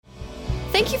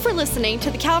Thank you for listening to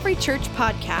the Calvary Church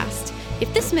podcast.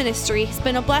 If this ministry has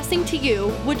been a blessing to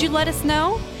you, would you let us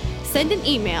know? Send an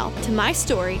email to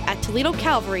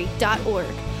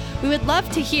mystory@toledocalvary.org. We would love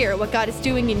to hear what God is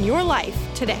doing in your life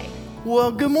today.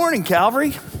 Well, good morning,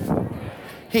 Calvary.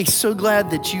 Hey, so glad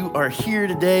that you are here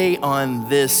today on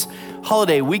this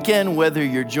holiday weekend, whether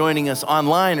you're joining us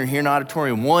online or here in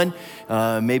Auditorium 1.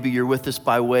 Maybe you're with us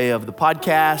by way of the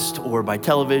podcast or by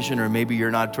television, or maybe you're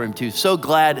in Auditorium 2. So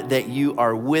glad that you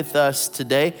are with us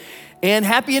today. And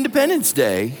happy Independence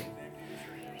Day.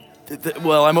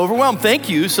 Well, I'm overwhelmed. Thank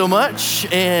you so much.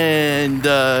 And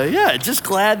just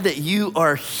glad that you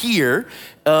are here.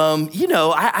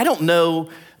 I don't know.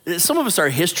 Some of us are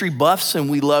history buffs, and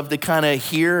we love to kind of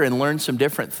hear and learn some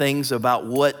different things about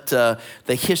what the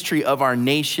history of our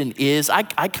nation is. I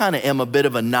kind of am a bit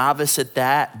of a novice at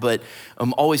that, but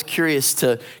I'm always curious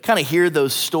to kind of hear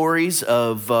those stories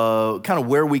of kind of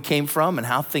where we came from and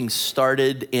how things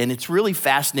started, and it's really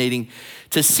fascinating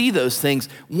to see those things.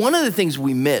 One of the things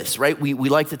we miss, right? We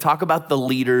like to talk about the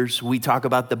leaders, we talk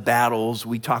about the battles,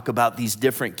 we talk about these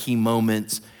different key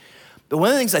moments. But one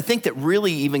of the things I think that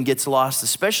really even gets lost,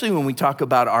 especially when we talk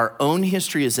about our own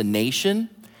history as a nation,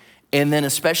 and then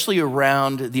especially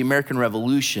around the American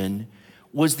Revolution,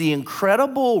 was the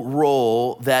incredible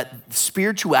role that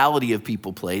spirituality of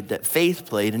people played, that faith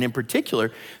played, and in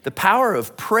particular, the power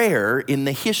of prayer in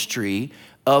the history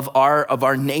of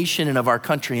our nation and of our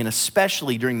country, and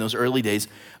especially during those early days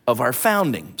of our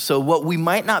founding. So what we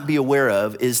might not be aware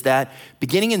of is that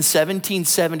beginning in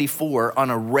 1774, on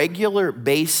a regular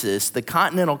basis, the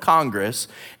Continental Congress,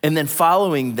 and then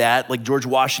following that, like George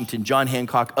Washington, John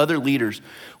Hancock, other leaders,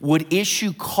 would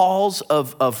issue calls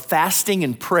of fasting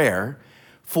and prayer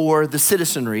for the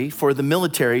citizenry, for the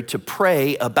military to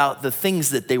pray about the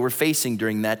things that they were facing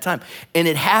during that time. And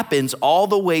it happens all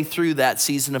the way through that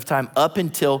season of time up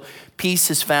until peace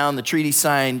is found, the treaty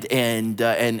signed, and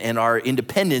our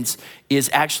independence is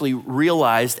actually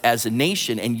realized as a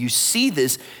nation. And you see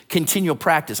this continual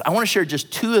practice. I want to share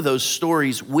just two of those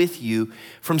stories with you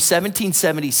from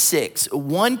 1776.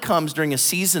 One comes during a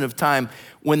season of time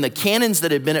when the cannons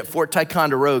that had been at Fort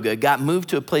Ticonderoga got moved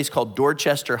to a place called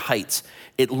Dorchester Heights.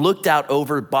 It looked out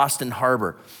over Boston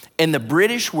Harbor. And the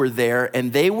British were there,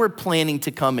 and they were planning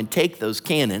to come and take those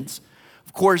cannons.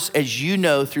 Of course, as you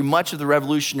know, through much of the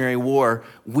Revolutionary War,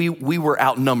 we were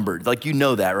outnumbered. Like, you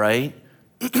know that, right?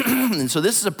 And so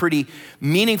this is a pretty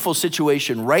meaningful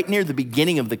situation right near the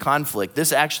beginning of the conflict.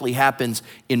 This actually happens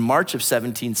in March of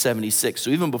 1776,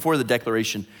 so even before the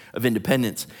Declaration of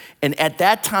Independence. And at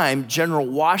that time, General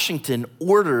Washington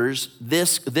orders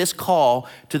this call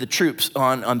to the troops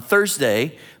on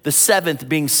Thursday, the 7th,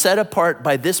 being set apart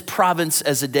by this province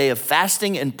as a day of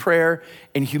fasting and prayer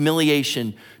and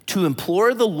humiliation, to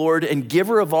implore the Lord and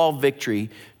giver of all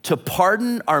victory to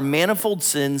pardon our manifold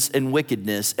sins and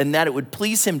wickedness, and that it would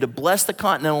please him to bless the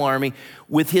Continental Army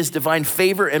with his divine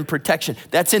favor and protection.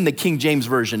 That's in the King James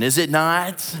Version, is it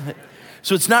not?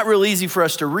 So it's not real easy for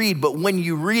us to read, but when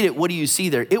you read it, what do you see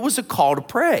there? It was a call to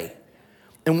pray.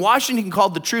 And Washington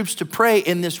called the troops to pray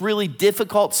in this really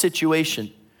difficult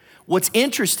situation. What's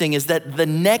interesting is that the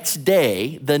next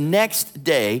day,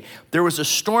 there was a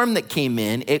storm that came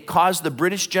in. It caused the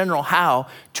British General Howe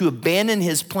to abandon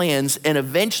his plans, and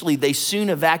eventually they soon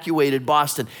evacuated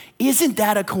Boston. Isn't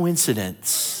that a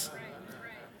coincidence?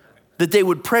 That they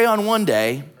would pray on one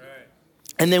day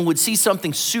and then would see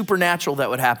something supernatural that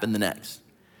would happen the next.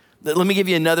 Let me give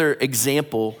you another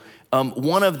example.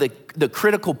 One of the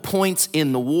critical points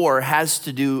in the war has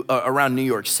to do around New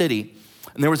York City.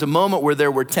 And there was a moment where there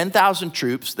were 10,000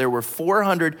 troops, there were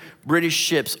 400 British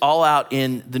ships all out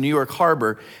in the New York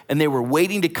harbor, and they were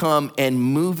waiting to come and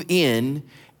move in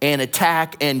and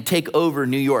attack and take over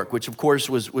New York, which of course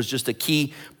was just a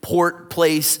key port,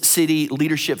 place, city,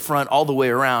 leadership front all the way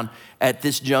around at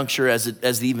this juncture as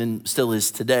it even still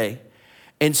is today.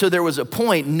 And so there was a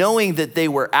point, knowing that they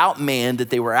were outmanned,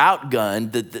 that they were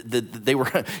outgunned, that they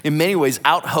were in many ways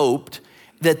outhoped,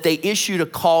 that they issued a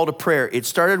call to prayer. It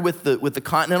started with the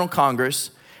Continental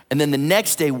Congress, and then the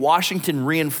next day, Washington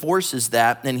reinforces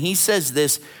that, and he says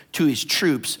this to his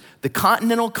troops: the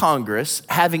Continental Congress,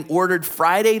 having ordered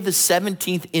Friday the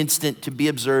 17th instant to be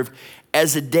observed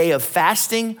as a day of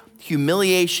fasting,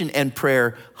 humiliation, and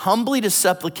prayer, humbly to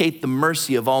supplicate the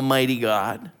mercy of Almighty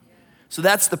God. So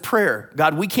that's the prayer.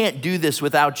 God, we can't do this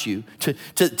without you.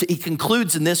 He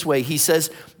concludes in this way. He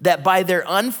says that by their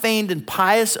unfeigned and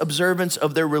pious observance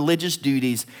of their religious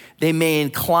duties, they may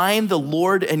incline the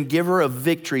Lord and giver of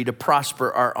victory to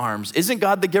prosper our arms. Isn't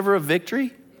God the giver of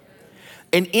victory?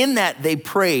 And in that they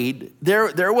prayed.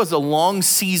 There was a long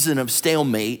season of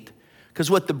stalemate Because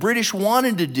what the British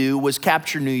wanted to do was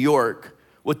capture New York.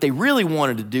 What they really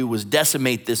wanted to do was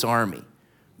decimate this army.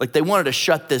 Like they wanted to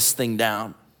shut this thing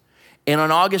down. And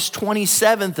on August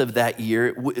 27th of that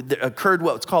year, it occurred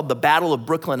what's called the Battle of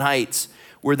Brooklyn Heights,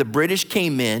 where the British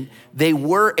came in. They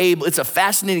were able, it's a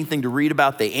fascinating thing to read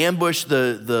about. They ambush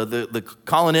the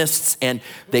colonists and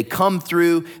they come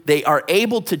through. They are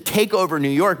able to take over New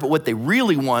York, but what they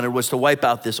really wanted was to wipe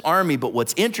out this army. But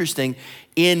what's interesting,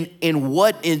 in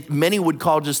what many would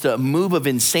call just a move of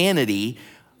insanity,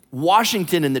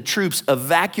 Washington and the troops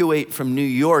evacuate from New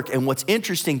York. And what's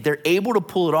interesting, they're able to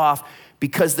pull it off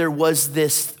because there was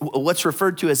this, what's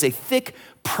referred to as a thick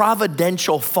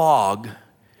providential fog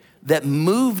that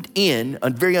moved in,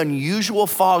 a very unusual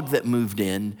fog that moved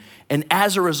in, and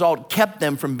as a result kept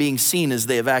them from being seen as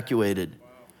they evacuated.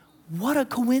 What a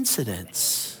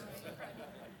coincidence.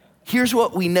 Here's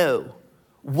what we know.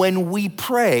 When we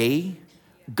pray,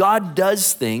 God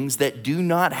does things that do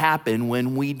not happen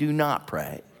when we do not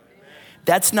pray.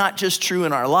 That's not just true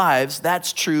in our lives,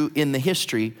 that's true in the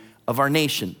history of our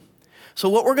nation. So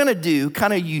what we're gonna do,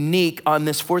 kind of unique on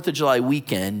this 4th of July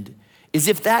weekend, is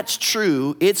if that's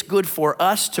true, it's good for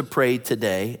us to pray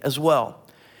today as well.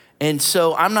 And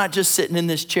so I'm not just sitting in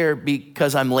this chair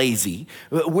because I'm lazy.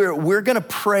 We're gonna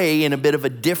pray in a bit of a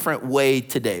different way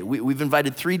today. We've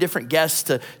invited 3 different guests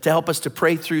to help us to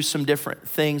pray through some different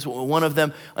things. One of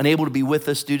them unable to be with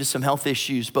us due to some health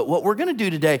issues. But what we're gonna do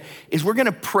today is we're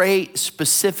gonna pray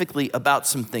specifically about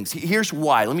some things. Here's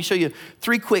why. Let me show you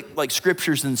 3 quick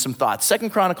scriptures and some thoughts.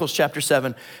 2 Chronicles chapter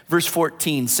 7, verse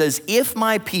 14 says, "If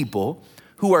my people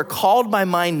who are called by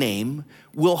my name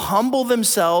will humble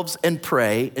themselves and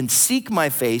pray and seek my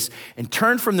face and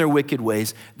turn from their wicked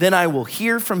ways, then I will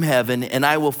hear from heaven and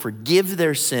I will forgive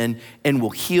their sin and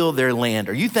will heal their land."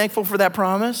 Are you thankful for that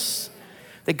promise?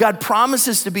 That God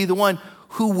promises to be the one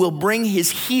who will bring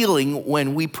his healing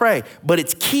when we pray. But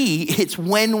it's key, it's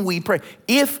when we pray.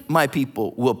 If my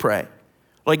people will pray.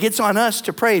 It's on us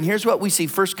to pray. And here's what we see.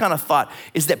 First kind of thought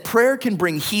is that prayer can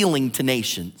bring healing to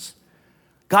nations.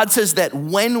 God says that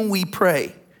when we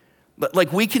pray,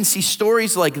 we can see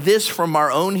stories like this from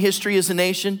our own history as a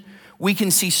nation. We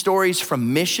can see stories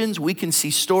from missions. We can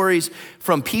see stories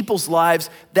from people's lives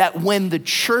that when the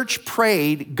church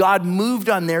prayed, God moved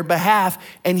on their behalf,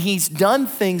 and he's done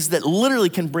things that literally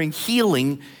can bring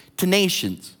healing to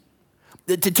nations.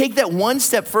 To take that one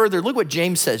step further, look what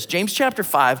James says. James chapter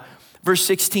 5, verse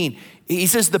 16. He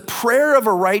says, "The prayer of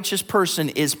a righteous person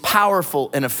is powerful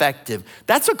and effective."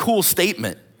 That's a cool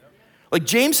statement.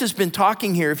 James has been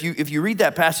talking here, if you read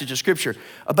that passage of scripture,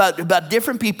 about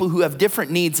different people who have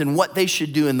different needs and what they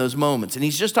should do in those moments. And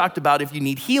he's just talked about if you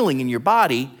need healing in your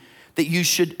body, that you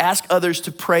should ask others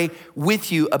to pray with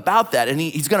you about that. And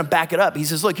he's gonna back it up. He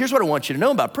says, look, here's what I want you to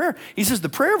know about prayer. He says, the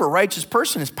prayer of a righteous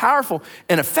person is powerful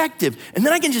and effective. And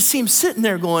then I can just see him sitting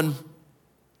there going,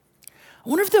 I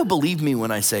wonder if they'll believe me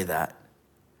when I say that.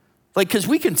 Because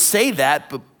we can say that,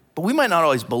 but we might not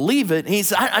always believe it. And he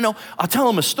says, I know, I'll tell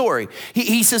him a story.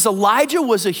 He says, Elijah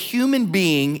was a human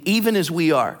being even as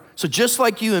we are. So just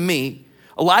like you and me,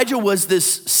 Elijah was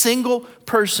this single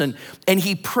person, and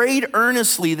he prayed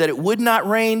earnestly that it would not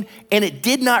rain, and it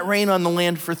did not rain on the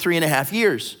land for 3.5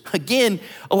 years. Again,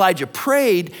 Elijah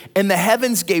prayed, and the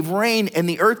heavens gave rain, and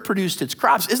the earth produced its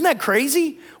crops. Isn't that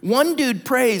crazy? One dude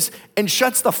prays and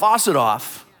shuts the faucet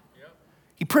off.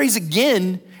 He prays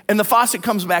again, and the faucet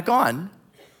comes back on.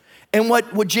 And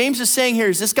what James is saying here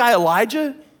is this guy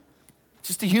Elijah,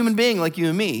 just a human being like you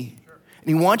and me. And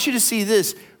he wants you to see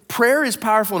this. Prayer is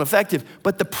powerful and effective,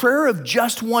 but the prayer of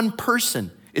just one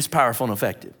person is powerful and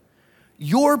effective.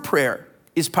 Your prayer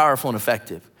is powerful and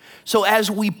effective. So as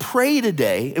we pray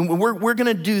today, and we're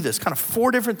gonna do this, kind of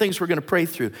 4 different things we're gonna pray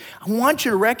through. I want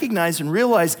you to recognize and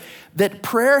realize that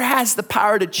prayer has the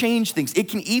power to change things. It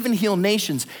can even heal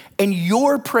nations, and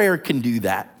your prayer can do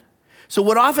that. So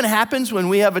what often happens when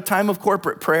we have a time of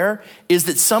corporate prayer is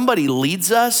that somebody leads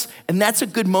us, and that's a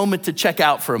good moment to check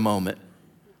out for a moment.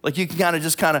 You can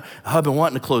oh, I've been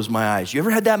wanting to close my eyes. You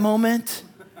ever had that moment?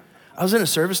 I was in a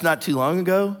service not too long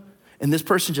ago, and this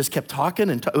person just kept talking,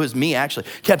 and it was me actually,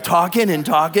 kept talking and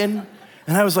talking.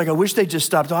 And I was like, I wish they'd just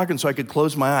stop talking so I could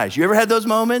close my eyes. You ever had those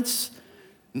moments?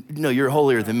 No, you're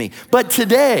holier than me. But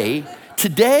today,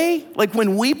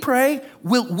 when we pray,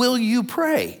 will you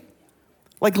pray?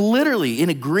 Literally in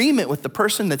agreement with the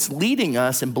person that's leading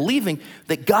us and believing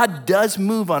that God does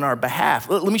move on our behalf.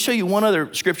 Let me show you one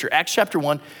other scripture. Acts chapter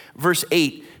 1, verse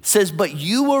 8 says, "But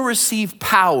you will receive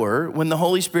power when the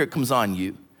Holy Spirit comes on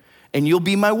you, and you'll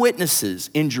be my witnesses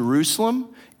in Jerusalem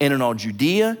and in all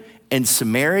Judea and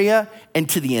Samaria and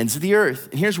to the ends of the earth."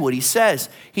 And here's what he says.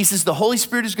 He says, the Holy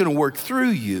Spirit is gonna work through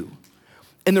you.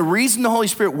 And the reason the Holy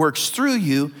Spirit works through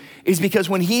you is because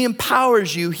when he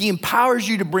empowers you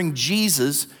to bring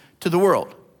Jesus to the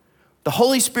world. The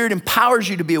Holy Spirit empowers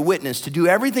you to be a witness, to do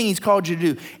everything he's called you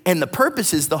to do. And the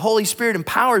purpose is the Holy Spirit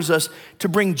empowers us to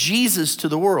bring Jesus to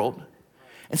the world.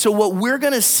 And so what we're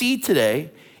gonna see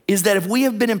today is that if we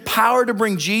have been empowered to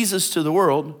bring Jesus to the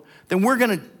world, then we're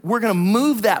gonna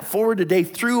move that forward today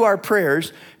through our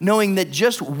prayers, knowing that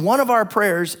just one of our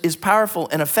prayers is powerful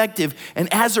and effective,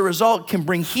 and as a result can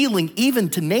bring healing even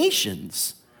to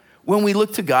nations when we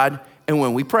look to God and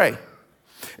when we pray.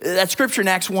 That scripture in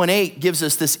Acts 1:8 gives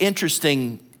us this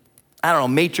interesting,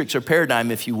 matrix or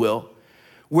paradigm, if you will,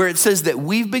 where it says that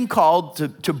we've been called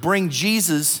to bring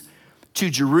Jesus to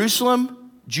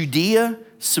Jerusalem, Judea,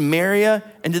 Samaria,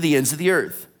 and to the ends of the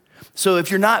earth. So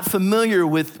if you're not familiar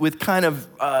with kind of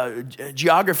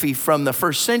geography from the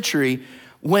first century,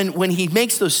 when he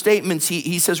makes those statements,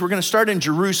 he says, we're gonna start in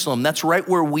Jerusalem, that's right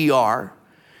where we are.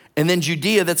 And then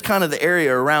Judea, that's kind of the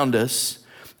area around us.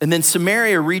 And then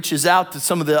Samaria reaches out to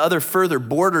some of the other further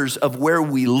borders of where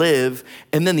we live.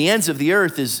 And then the ends of the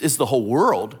earth is the whole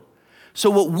world. So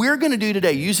what we're gonna do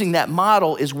today, using that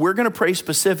model, is we're gonna pray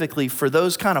specifically for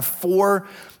those kind of 4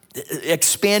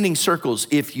 expanding circles,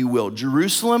 if you will.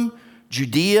 Jerusalem,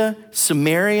 Judea,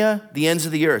 Samaria, the ends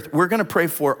of the earth. We're gonna pray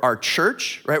for our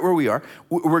church, right where we are.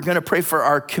 We're gonna pray for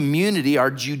our community, our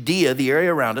Judea, the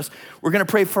area around us. We're gonna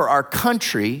pray for our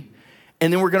country,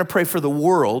 and then we're gonna pray for the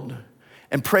world,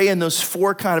 and pray in those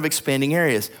 4 kind of expanding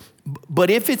areas. But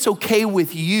if it's okay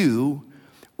with you,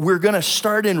 we're gonna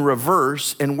start in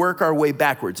reverse and work our way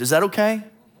backwards. Is that okay?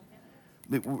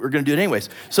 We're gonna do it anyways.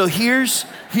 So here's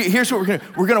what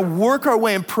we're gonna work our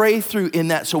way and pray through in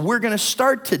that. So we're gonna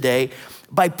start today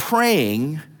by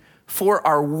praying for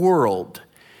our world.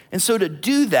 And so to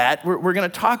do that, we're gonna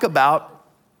talk about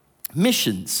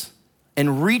missions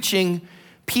and reaching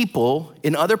people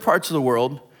in other parts of the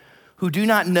world who do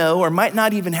not know or might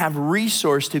not even have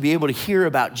resource to be able to hear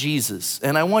about Jesus.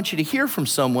 And I want you to hear from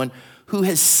someone who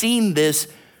has seen this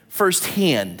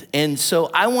firsthand. And so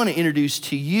I want to introduce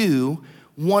to you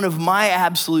one of my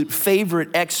absolute favorite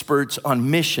experts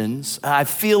on missions. I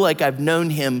feel like I've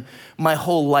known him my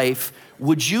whole life.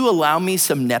 Would you allow me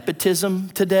some nepotism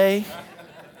today?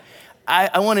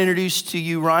 I want to introduce to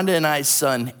you Rhonda and I's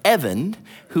son, Evan,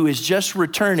 who is just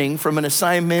returning from an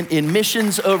assignment in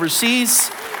missions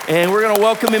overseas. And we're going to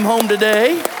welcome him home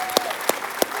today.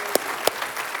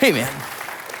 Hey, man.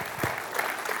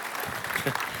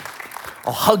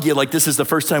 I'll hug you like this is the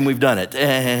first time we've done it.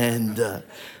 And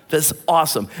that's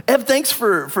awesome. Ev, thanks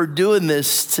for doing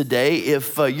this today.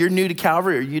 If you're new to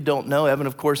Calvary or you don't know, Evan,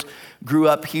 of course, grew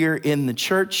up here in the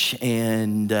church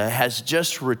and has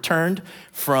just returned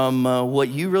from what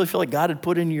you really feel like God had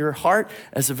put in your heart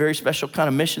as a very special kind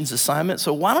of missions assignment.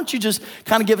 So why don't you just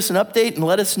kind of give us an update and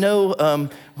let us know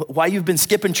why you've been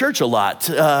skipping church a lot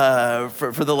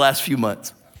for the last few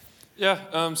months.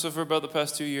 Yeah, so for about the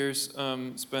past 2 years,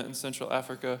 spent in Central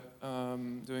Africa,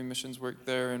 doing missions work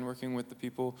there and working with the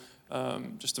people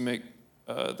just to make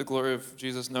the glory of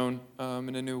Jesus known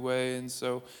in a new way. And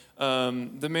so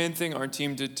the main thing our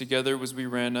team did together was we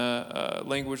ran a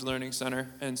language learning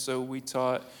center. And so we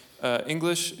taught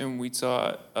English and we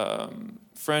taught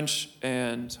French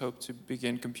and hope to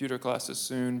begin computer classes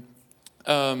soon.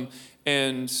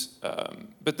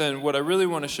 But then what I really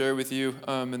want to share with you,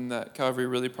 and that Calvary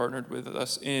really partnered with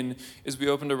us in, is we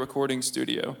opened a recording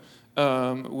studio,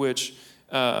 which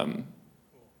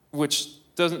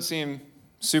doesn't seem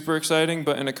super exciting,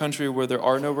 but in a country where there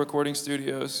are no recording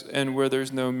studios and where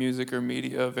there's no music or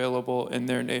media available in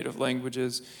their native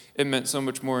languages, it meant so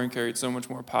much more and carried so much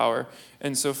more power.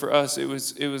 And so for us, it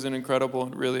was an incredible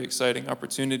and really exciting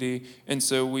opportunity. And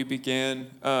so we began,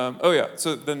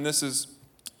 so then this is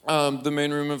the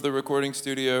main room of the recording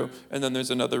studio, and then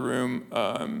there's another room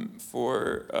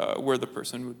for where the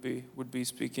person would be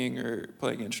speaking or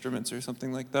playing instruments or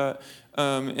something like that.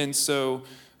 So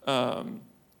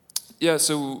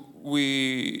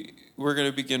we're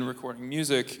going to begin recording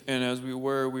music, and as we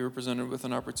were presented with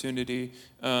an opportunity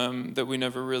that we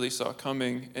never really saw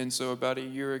coming. And so about a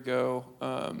year ago,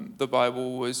 the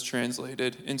Bible was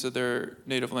translated into their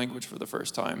native language for the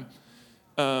first time.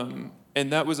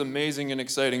 And that was amazing and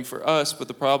exciting for us, but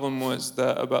the problem was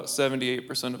that about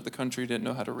 78% of the country didn't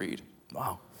know how to read.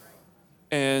 Wow.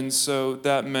 And so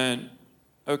that meant,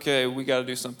 okay, we got to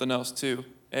do something else too.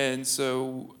 And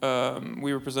so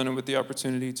we were presented with the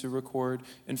opportunity to record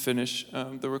and finish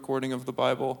the recording of the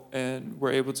Bible, and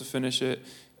we're able to finish it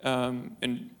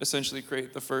and essentially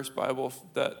create the first Bible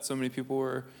that so many people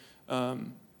were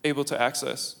able to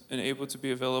access and able to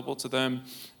be available to them.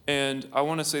 And I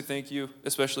want to say thank you,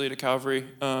 especially to Calvary,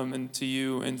 and to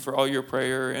you, and for all your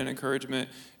prayer and encouragement.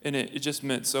 And it just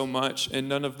meant so much, and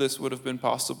none of this would have been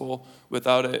possible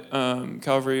without it.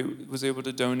 Calvary was able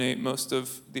to donate most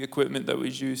of the equipment that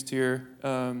was used here.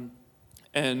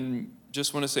 And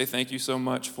just want to say thank you so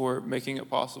much for making it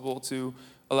possible to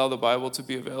allow the Bible to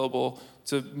be available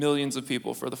to millions of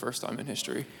people for the first time in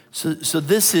history. So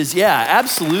this is, yeah,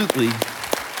 absolutely.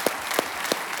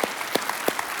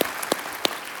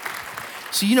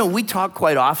 So, we talk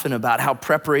quite often about how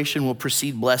preparation will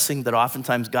precede blessing, that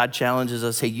oftentimes God challenges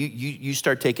us, hey, you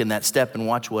start taking that step and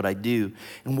watch what I do.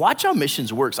 And watch how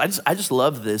missions works. I just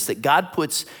love this, that God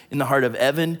puts in the heart of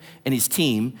Evan and his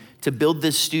team to build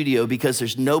this studio because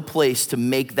there's no place to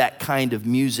make that kind of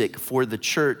music for the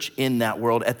church in that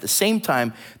world. At the same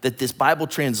time that this Bible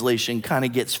translation kind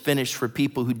of gets finished for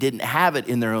people who didn't have it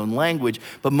in their own language,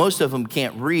 but most of them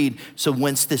can't read. So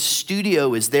once this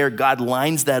studio is there, God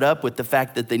lines that up with the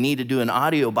fact that they need to do an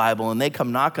audio Bible, and they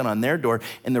come knocking on their door.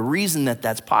 And the reason that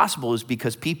that's possible is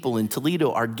because people in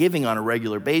Toledo are giving on a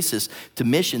regular basis to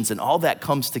missions, and all that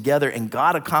comes together, and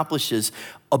God accomplishes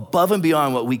above and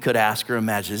beyond what we could ask or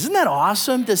imagine. Isn't that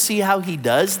awesome to see how he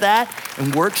does that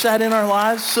and works that in our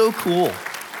lives? So cool.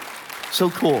 So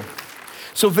cool.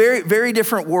 So very, very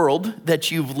different world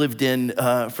that you've lived in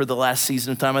for the last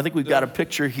season of time. I think we've got a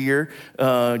picture here.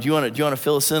 Do you want to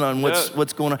fill us in on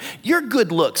what's going on? Your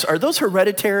good looks, are those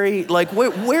hereditary? Like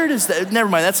where does that, never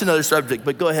mind, that's another subject,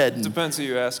 but go ahead. Depends who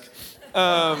you ask.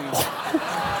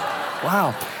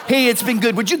 Wow. Hey, it's been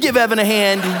good. Would you give Evan a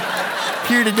hand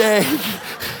here today?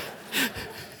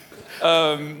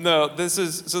 No, this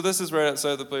is right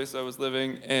outside the place I was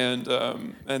living, and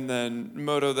then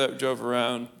Moto that drove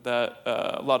around. That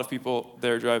a lot of people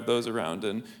there drive those around,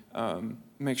 and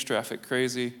makes traffic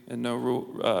crazy and no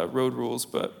road rules,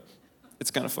 but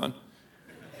it's kind of fun.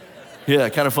 Yeah,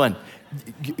 kind of fun.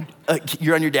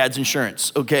 You're on your dad's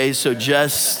insurance, okay? So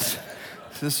just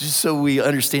so we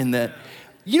understand that.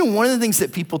 One of the things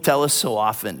that people tell us so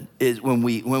often is when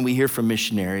we hear from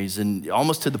missionaries, and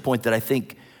almost to the point that I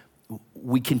think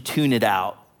we can tune it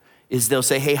out, is they'll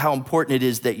say, hey, how important it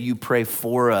is that you pray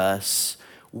for us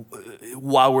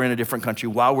while we're in a different country,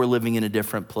 while we're living in a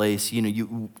different place.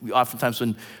 Oftentimes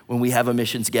when we have a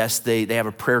missions guest, they have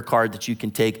a prayer card that you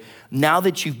can take. Now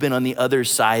that you've been on the other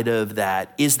side of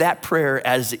that, is that prayer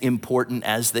as important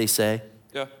as they say?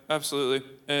 Yeah, absolutely.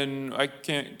 And I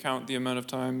can't count the amount of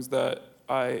times that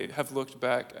I have looked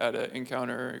back at an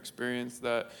encounter or experience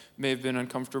that may have been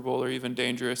uncomfortable or even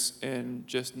dangerous, and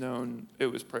just known it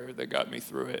was prayer that got me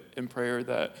through it, and prayer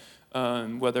that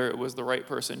whether it was the right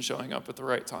person showing up at the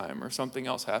right time or something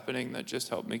else happening that just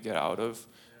helped me get out of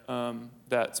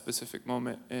that specific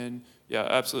moment. And yeah,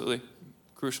 absolutely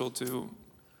crucial to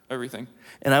everything.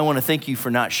 And I want to thank you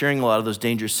for not sharing a lot of those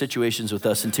dangerous situations with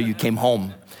us until you came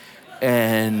home.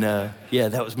 And yeah,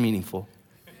 that was meaningful.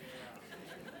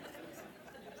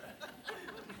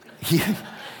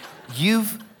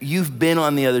 You've been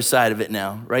on the other side of it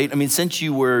now, right? I mean, since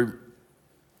you were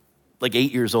like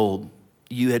 8 years old,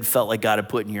 you had felt like God had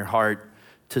put in your heart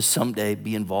to someday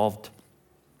be involved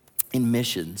in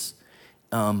missions.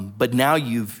 But now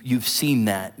you've seen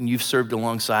that, and you've served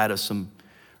alongside of some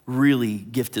really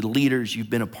gifted leaders.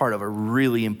 You've been a part of a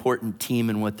really important team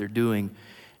in what they're doing.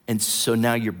 And so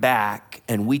now you're back,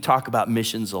 and we talk about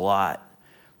missions a lot.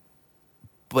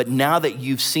 But now that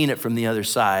you've seen it from the other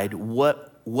side,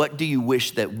 what do you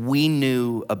wish that we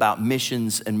knew about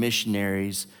missions and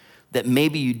missionaries that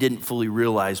maybe you didn't fully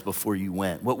realize before you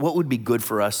went? What would be good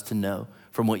for us to know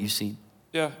from what you've seen?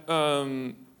 Yeah,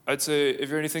 I'd say if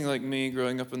you're anything like me,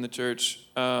 growing up in the church,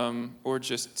 or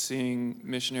just seeing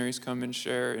missionaries come and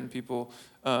share, and people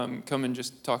come and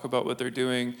just talk about what they're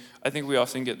doing, I think we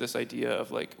often get this idea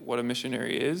of like what a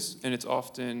missionary is, and it's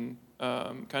often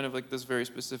kind of like this very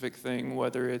specific thing,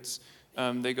 whether it's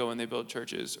they go and they build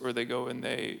churches, or they go and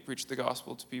they preach the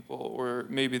gospel to people, or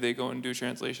maybe they go and do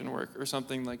translation work or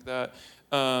something like that.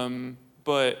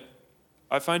 But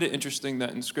I find it interesting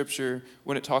that in Scripture,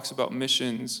 when it talks about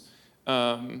missions,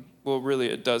 well, really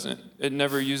it doesn't. It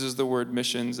never uses the word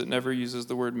missions. It never uses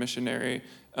the word missionary.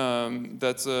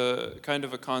 That's a kind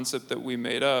of a concept that we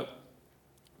made up.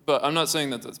 But I'm not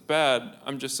saying that that's bad.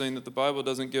 I'm just saying that the Bible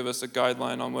doesn't give us a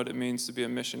guideline on what it means to be a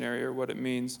missionary or what it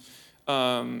means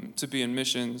to be in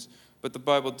missions. But the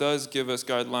Bible does give us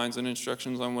guidelines and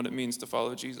instructions on what it means to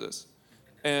follow Jesus.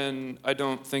 And I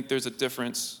don't think there's a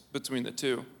difference between the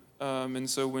two. And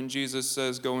so when Jesus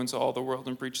says, go into all the world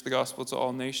and preach the gospel to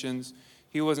all nations,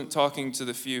 he wasn't talking to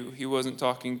the few. He wasn't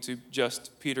talking to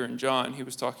just Peter and John. He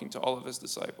was talking to all of his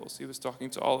disciples. He was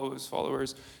talking to all of his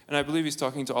followers. And I believe he's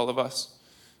talking to all of us.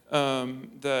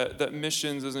 that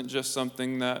missions isn't just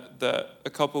something that a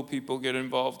couple people get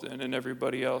involved in and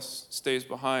everybody else stays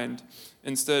behind.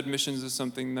 Instead, missions is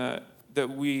something that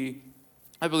we,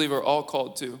 I believe, are all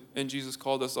called to, and Jesus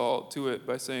called us all to it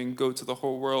by saying, go to the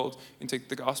whole world and take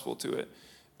the gospel to it.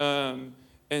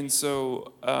 And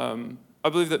so I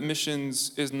believe that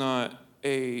missions is not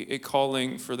a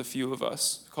calling for the few of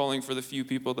us, calling for the few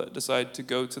people that decide to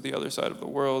go to the other side of the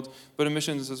world, but a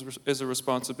mission is a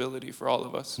responsibility for all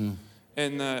of us.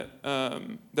 And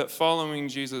that following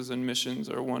Jesus and missions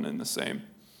are one and the same.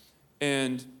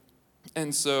 And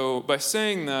so by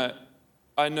saying that,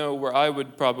 I know where I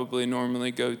would probably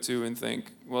normally go to and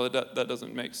think, well, that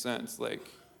doesn't make sense. Like,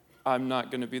 I'm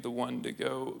not going to be the one to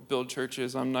go build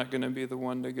churches. I'm not going to be the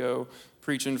one to go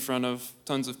preach in front of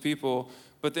tons of people.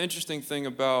 But the interesting thing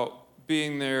about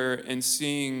being there and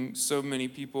seeing so many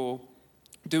people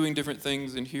doing different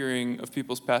things and hearing of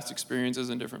people's past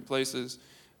experiences in different places,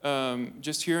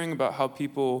 just hearing about how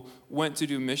people went to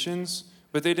do missions,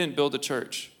 but they didn't build a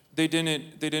church. They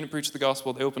didn't preach the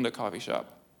gospel. They opened a coffee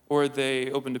shop, or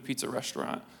they opened a pizza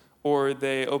restaurant, or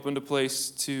they opened a place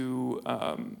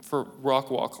for rock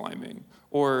wall climbing,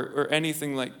 or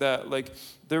anything like that. Like,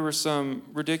 there were some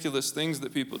ridiculous things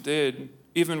that people did.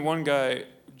 Even one guy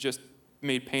just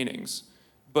made paintings,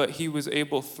 but he was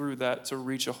able through that to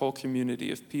reach a whole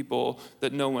community of people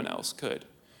that no one else could.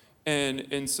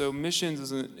 And so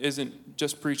missions isn't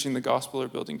just preaching the gospel or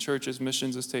building churches.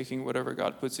 Missions is taking whatever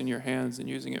God puts in your hands and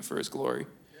using it for his glory.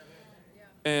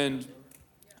 And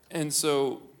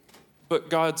so, but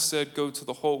God said, go to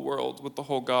the whole world with the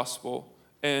whole gospel.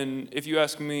 And if you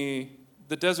ask me,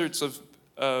 the deserts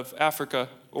of Africa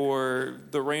or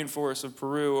the rainforests of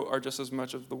Peru are just as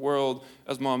much of the world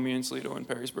as Maumee and Toledo and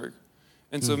Perrysburg.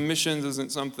 And so missions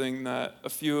isn't something that a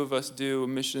few of us do.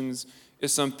 Missions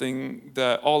is something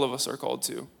that all of us are called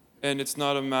to. And it's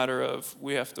not a matter of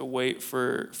we have to wait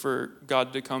for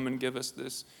God to come and give us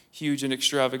this huge and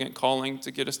extravagant calling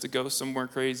to get us to go somewhere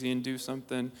crazy and do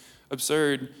something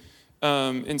absurd.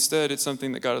 Instead, it's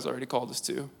something that God has already called us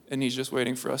to, and he's just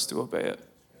waiting for us to obey it.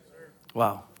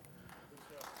 Wow.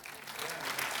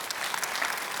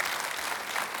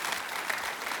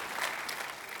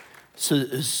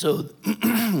 So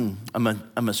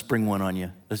I'm a spring one on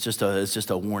you. It's just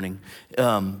a warning.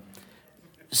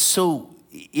 So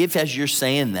if, as you're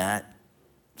saying that,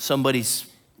 somebody's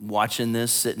watching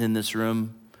this, sitting in this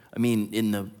room, I mean,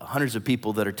 in the hundreds of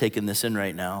people that are taking this in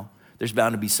right now, there's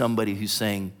bound to be somebody who's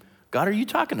saying, God, are you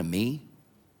talking to me?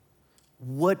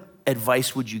 What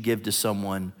advice would you give to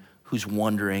someone who's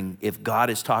wondering if God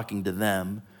is talking to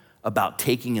them about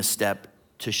taking a step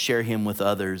to share him with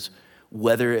others,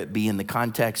 whether it be in the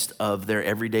context of their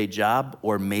everyday job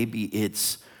or maybe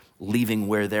it's leaving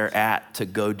where they're at to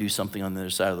go do something on the other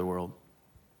side of the world?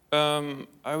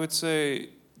 I would say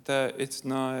that it's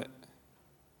not,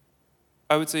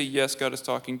 I would say, yes, God is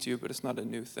talking to you, but it's not a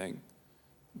new thing.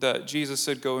 That Jesus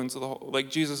said go into the whole, like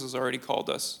Jesus has already called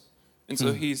us. And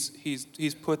so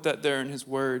he's put that there in his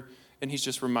word, and he's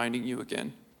just reminding you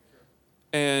again.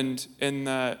 And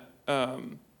that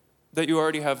that you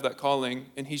already have that calling,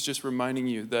 and he's just reminding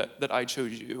you that I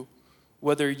chose you.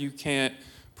 Whether you can't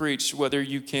preach, whether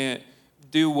you can't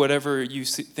do whatever you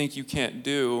think you can't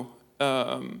do,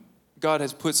 God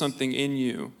has put something in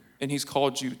you, and he's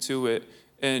called you to it,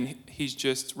 and he's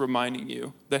just reminding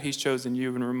you that he's chosen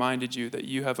you and reminded you that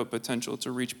you have a potential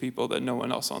to reach people that no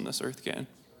one else on this earth can.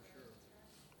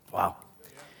 Wow.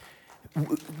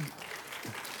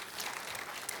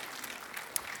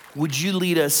 Would you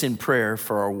lead us in prayer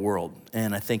for our world?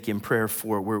 And I think in prayer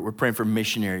we're praying for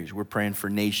missionaries, we're praying for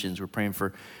nations, we're praying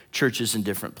for churches in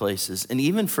different places, and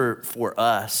even for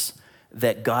us,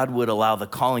 that God would allow the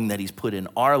calling that he's put in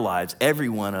our lives, every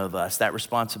one of us, that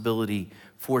responsibility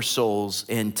for souls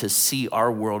and to see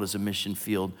our world as a mission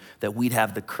field, that we'd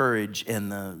have the courage and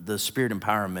the spirit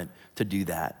empowerment to do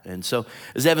that. And so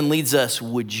as Evan leads us,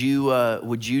 would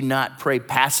you not pray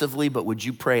passively, but would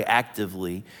you pray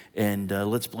actively? And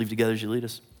let's believe together as you lead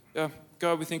us. Yeah,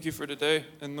 God, we thank you for today.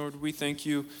 And Lord, we thank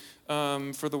you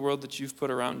for the world that you've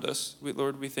put around us.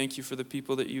 Lord, we thank you for the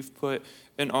people that you've put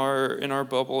in our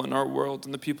bubble, in our world,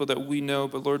 and the people that we know.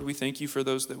 But Lord, we thank you for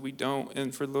those that we don't,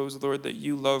 and for those, Lord, that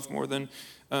you love more than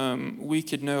we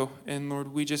could know. And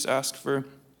Lord, we just ask for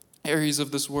areas of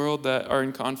this world that are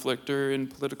in conflict or in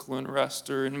political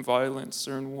unrest or in violence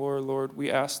or in war. Lord,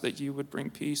 we ask that you would bring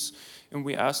peace, and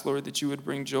we ask, Lord, that you would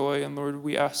bring joy. And Lord,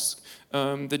 we ask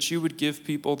that you would give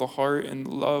people the heart and the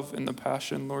love and the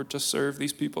passion, Lord, to serve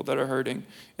these people that are hurting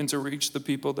and to reach the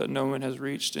people that no one has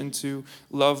reached, and to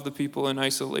love the people in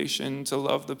isolation, to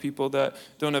love the people that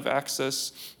don't have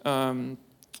access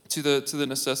to the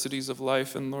necessities of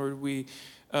life. And Lord, we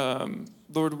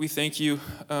thank you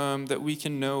that we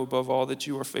can know above all that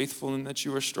you are faithful and that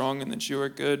you are strong and that you are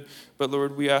good. But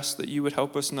Lord, we ask that you would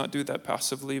help us not do that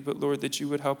passively, but Lord, that you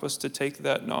would help us to take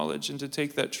that knowledge and to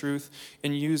take that truth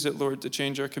and use it, Lord, to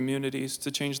change our communities,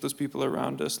 to change those people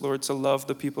around us, Lord, to love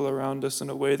the people around us in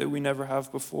a way that we never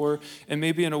have before, and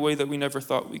maybe in a way that we never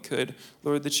thought we could.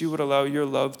 Lord, that you would allow your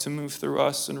love to move through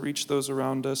us and reach those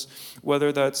around us,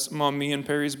 whether that's Mom Me in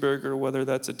Perrysburg, or whether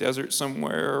that's a desert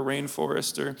somewhere, or a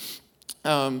rainforest, or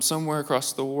somewhere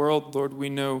across the world. Lord, we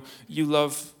know you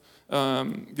love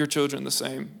your children the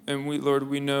same, and Lord,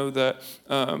 we know that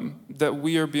that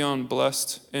we are beyond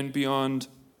blessed and beyond.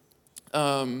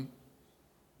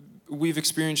 We've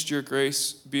experienced your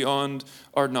grace beyond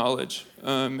our knowledge,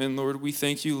 and Lord, we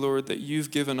thank you, Lord, that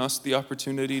you've given us the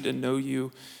opportunity to know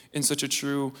you in such a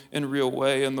true and real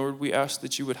way. And Lord, we ask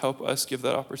that you would help us give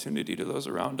that opportunity to those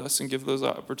around us and give those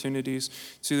opportunities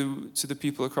to the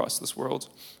people across this world.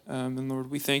 And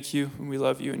Lord, we thank you and we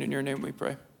love you, and in your name we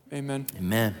pray. Amen.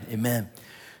 Amen. Amen.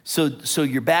 So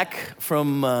you're back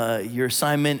from your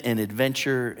assignment and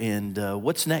adventure, and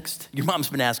what's next? Your mom's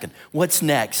been asking, what's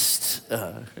next?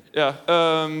 So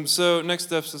next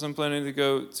steps is I'm planning to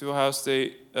go to Ohio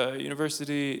State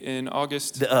University in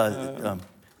August. The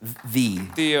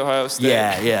Ohio State.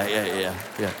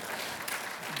 Yeah.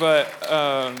 But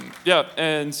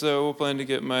and so we'll plan to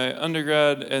get my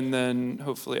undergrad, and then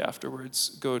hopefully afterwards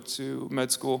go to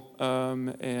med school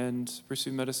and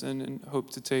pursue medicine, and hope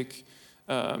to take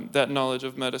that knowledge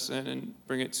of medicine and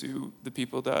bring it to the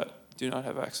people that do not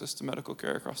have access to medical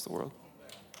care across the world.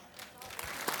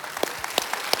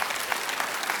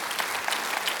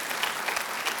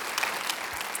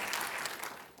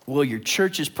 Well, your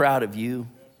church is proud of you.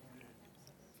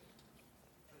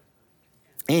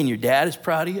 And your dad is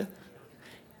proud of you.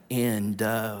 And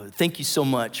thank you so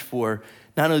much for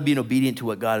not only being obedient to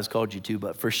what God has called you to,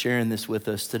 but for sharing this with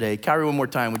us today. Kyrie, one more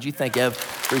time, would you thank Ev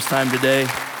for his time today?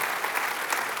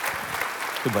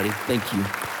 Good, buddy. Thank you.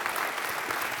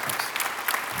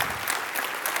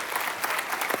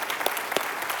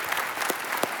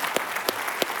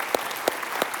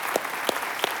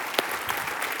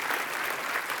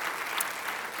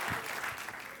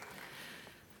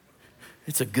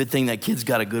 It's a good thing that kid's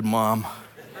got a good mom.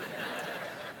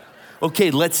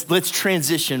 Okay, let's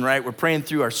transition, right? We're praying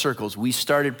through our circles. We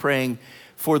started praying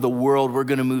for the world. We're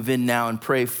gonna move in now and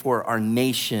pray for our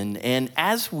nation. And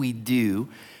as we do,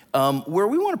 where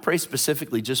we wanna pray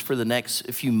specifically just for the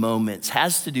next few moments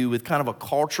has to do with kind of a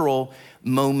cultural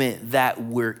moment that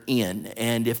we're in.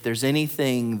 And if there's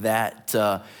anything that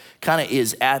kind of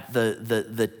is at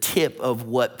the tip of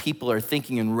what people are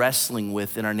thinking and wrestling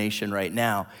with in our nation right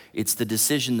now, it's the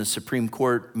decision the Supreme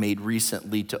Court made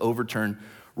recently to overturn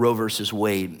Roe versus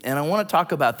Wade. And I want to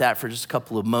talk about that for just a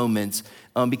couple of moments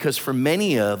because for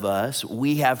many of us,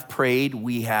 we have prayed,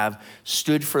 we have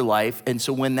stood for life. And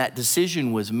so when that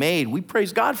decision was made, we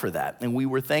praised God for that. And we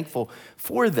were thankful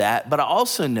for that. But I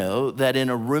also know that in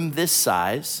a room this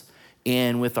size,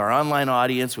 and with our online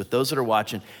audience, with those that are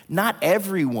watching, not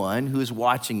everyone who is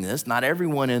watching this, not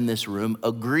everyone in this room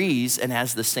agrees and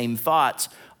has the same thoughts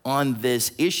on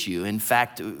this issue. In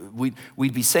fact,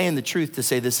 we'd be saying the truth to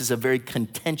say this is a very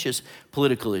contentious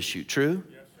political issue. True?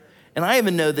 Yes, sir. And I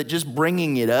even know that just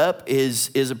bringing it up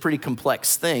is a pretty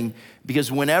complex thing,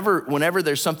 because whenever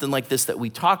there's something like this that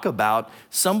we talk about,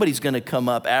 somebody's going to come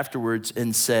up afterwards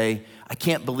and say, I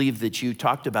can't believe that you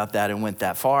talked about that and went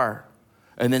that far.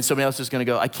 And then somebody else is gonna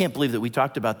go, I can't believe that we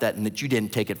talked about that and that you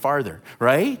didn't take it farther,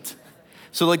 right?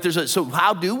 So so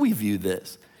how do we view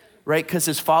this, right? Because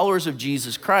as followers of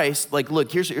Jesus Christ, like,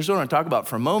 look, here's what I want to talk about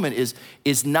for a moment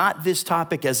is not this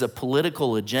topic as a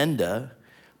political agenda,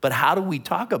 but how do we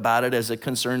talk about it as a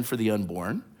concern for the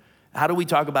unborn? How do we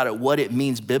talk about it, what it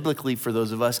means biblically for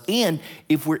those of us? And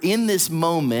if we're in this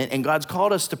moment and God's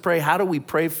called us to pray, how do we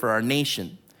pray for our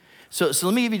nation? So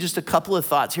let me give you just a couple of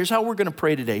thoughts. Here's how we're gonna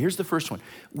pray today. Here's the first one.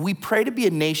 We pray to be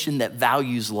a nation that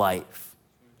values life.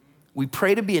 We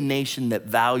pray to be a nation that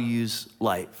values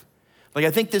life. Like,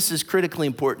 I think this is critically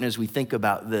important as we think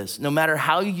about this. No matter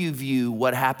how you view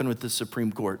what happened with the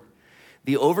Supreme Court,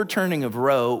 the overturning of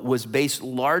Roe was based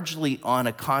largely on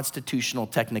a constitutional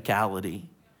technicality,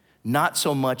 not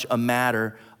so much a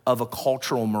matter of a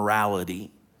cultural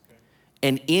morality.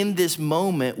 And in this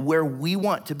moment, where we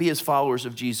want to be as followers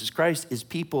of Jesus Christ is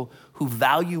people who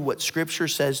value what Scripture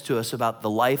says to us about the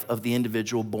life of the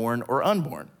individual, born or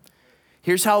unborn.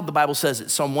 Here's how the Bible says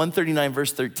it. Psalm 139,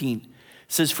 verse 13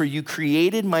 says, for you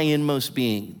created my inmost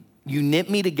being. You knit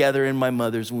me together in my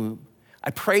mother's womb. I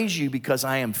praise you because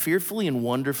I am fearfully and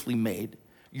wonderfully made.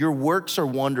 Your works are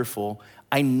wonderful.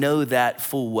 I know that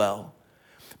full well.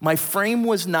 My frame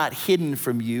was not hidden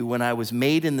from you when I was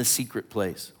made in the secret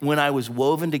place, when I was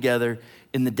woven together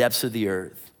in the depths of the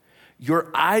earth.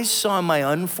 Your eyes saw my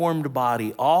unformed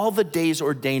body. All the days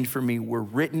ordained for me were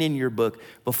written in your book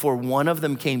before one of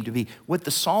them came to be. What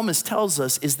the psalmist tells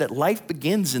us is that life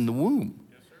begins in the womb.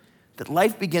 That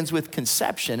life begins with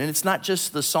conception. And it's not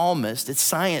just the psalmist, it's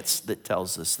science that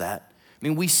tells us that. I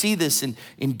mean, we see this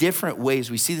in different ways.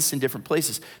 We see this in different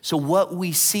places. So what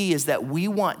we see is that we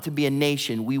want to be a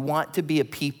nation. We want to be a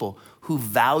people who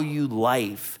value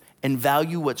life and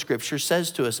value what Scripture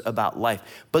says to us about life.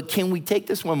 But can we take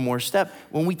this one more step?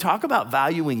 When we talk about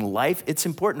valuing life, it's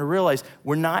important to realize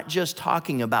we're not just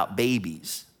talking about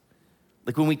babies.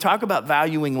 Like when we talk about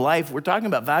valuing life, we're talking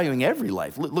about valuing every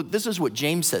life. Look, this is what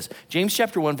James says. James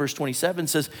chapter 1, verse 27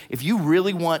 says, if you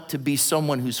really want to be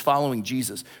someone who's following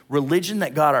Jesus, religion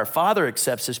that God our Father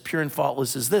accepts as pure and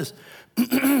faultless is this,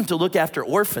 to look after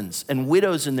orphans and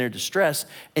widows in their distress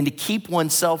and to keep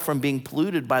oneself from being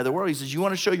polluted by the world. He says, you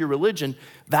want to show your religion,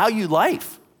 value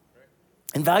life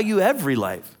and value every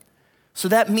life. So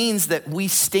that means that we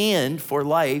stand for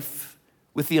life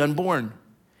with the unborn.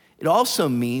 It also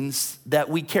means that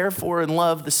we care for and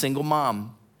love the single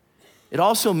mom. It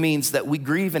also means that we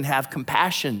grieve and have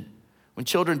compassion when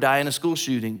children die in a school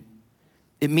shooting.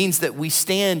 It means that we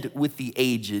stand with the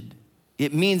aged.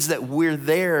 It means that we're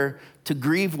there to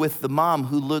grieve with the mom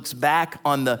who looks back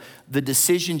on the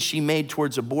decision she made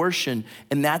towards abortion,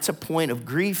 and that's a point of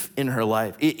grief in her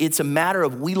life. It's a matter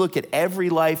of we look at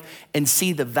every life and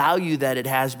see the value that it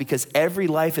has because every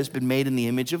life has been made in the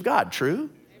image of God, true?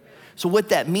 So what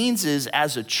that means is,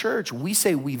 as a church, we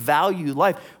say we value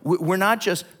life. We're not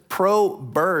just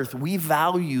pro-birth, we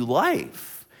value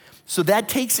life. So that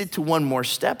takes it to one more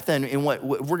step then in what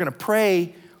we're gonna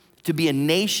pray to be a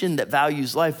nation that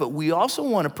values life, but we also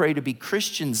want to pray to be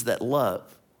Christians that love.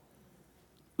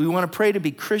 We want to pray to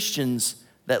be Christians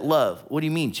that love. What do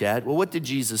you mean, Chad? Well, what did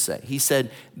Jesus say? He said,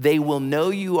 they will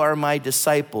know you are my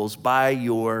disciples by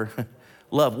your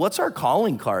love. What's our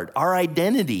calling card? Our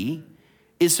identity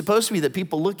is supposed to be that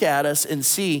people look at us and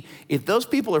see if those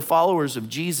people are followers of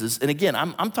Jesus. And again,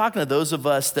 I'm talking to those of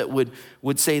us that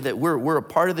would say that we're a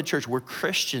part of the church. We're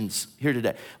Christians here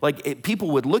today. Like people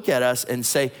would look at us and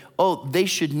say, oh, they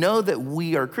should know that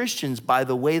we are Christians by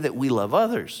the way that we love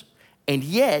others. And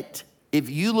yet, if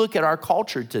you look at our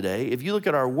culture today, if you look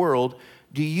at our world,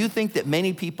 do you think that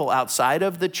many people outside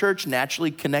of the church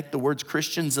naturally connect the words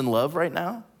Christians and love right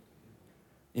now?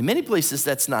 In many places,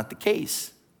 that's not the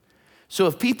case. So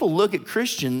if people look at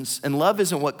Christians and love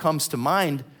isn't what comes to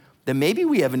mind, then maybe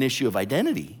we have an issue of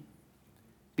identity.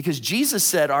 Because Jesus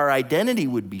said our identity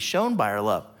would be shown by our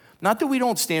love. Not that we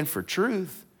don't stand for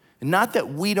truth, and not that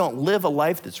we don't live a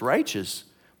life that's righteous,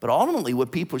 but ultimately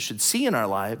what people should see in our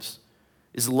lives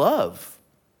is love.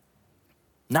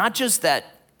 Not just that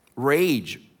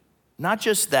rage, not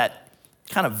just that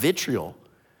kind of vitriol,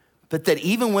 but that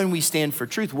even when we stand for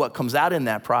truth, what comes out in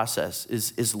that process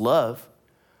is love.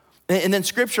 And then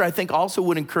Scripture, I think, also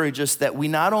would encourage us that we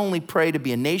not only pray to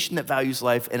be a nation that values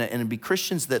life and be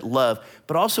Christians that love,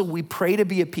 but also we pray to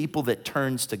be a people that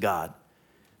turns to God.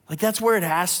 Like that's where it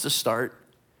has to start,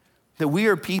 that we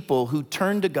are people who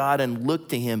turn to God and look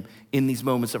to Him in these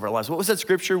moments of our lives. What was that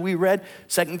Scripture we read?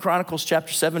 2 Chronicles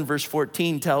chapter 7, verse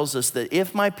 14 tells us that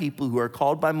if my people who are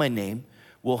called by my name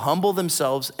will humble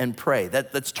themselves and pray.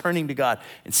 That's turning to God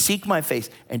and seek my face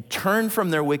and turn from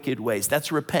their wicked ways.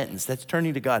 That's repentance. That's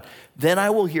turning to God. Then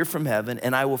I will hear from heaven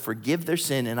and I will forgive their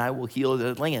sin and I will heal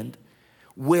their land.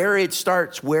 Where it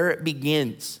starts, where it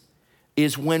begins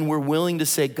is when we're willing to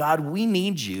say, God, we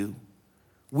need you.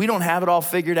 We don't have it all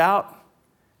figured out.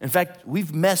 In fact,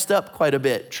 we've messed up quite a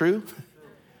bit, true?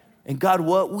 And God,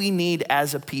 what we need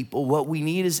as a people, what we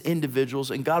need as individuals,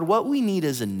 and God, what we need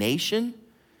as a nation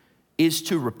is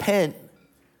to repent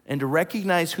and to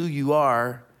recognize who you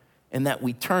are and that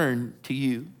we turn to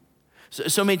you.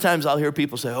 So many times I'll hear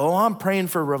people say, oh, I'm praying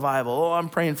for revival. Oh, I'm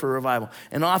praying for revival.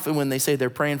 And often when they say they're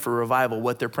praying for revival,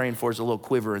 what they're praying for is a little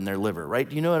quiver in their liver, right?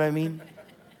 Do you know what I mean?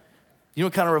 You know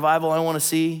what kind of revival I want to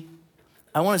see?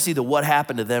 I want to see the what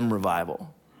happened to them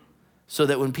revival. So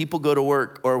that when people go to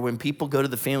work or when people go to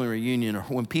the family reunion or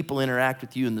when people interact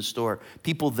with you in the store,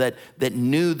 people that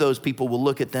knew those people will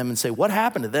look at them and say, what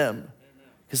happened to them?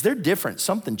 Because they're different.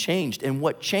 Something changed. And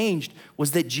what changed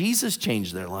was that Jesus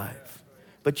changed their life.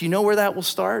 But you know where that will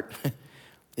start?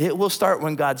 It will start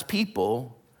when God's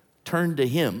people turn to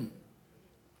Him.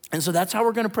 And so that's how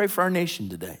we're going to pray for our nation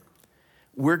today.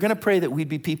 We're going to pray that we'd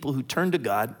be people who turn to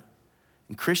God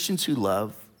and Christians who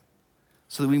love,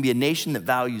 so that we can be a nation that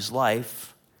values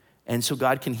life, and so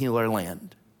God can heal our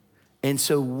land. And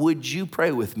so would you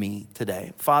pray with me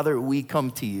today? Father, we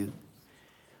come to you.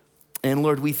 And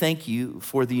Lord, we thank you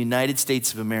for the United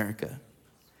States of America.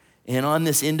 And on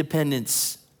this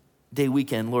Independence Day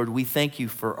weekend, Lord, we thank you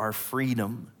for our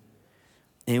freedom.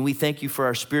 And we thank you for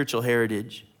our spiritual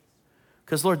heritage.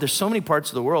 Because Lord, there's so many parts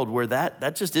of the world where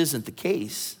that just isn't the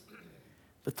case.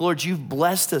 But Lord, you've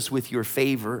blessed us with your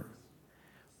favor.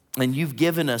 And you've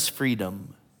given us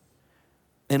freedom.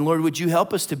 And Lord, would you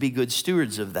help us to be good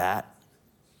stewards of that?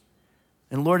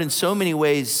 And Lord, in so many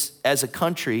ways, as a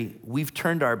country, we've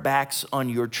turned our backs on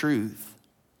your truth.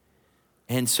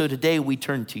 And so today we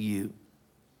turn to you.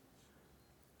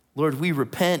 Lord, we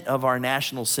repent of our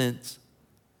national sins.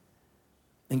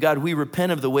 And God, we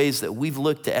repent of the ways that we've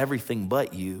looked to everything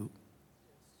but you.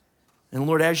 And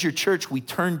Lord, as your church, we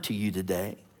turn to you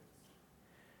today.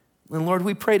 And Lord,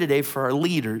 we pray today for our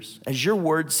leaders. As your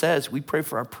word says, we pray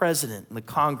for our president and the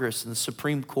Congress and the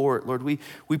Supreme Court. Lord, we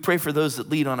pray for those that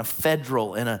lead on a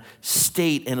federal and a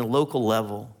state and a local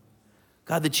level.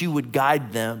 God, that you would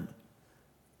guide them.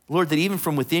 Lord, that even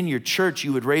from within your church,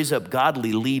 you would raise up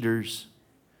godly leaders.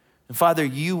 And Father,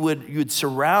 you would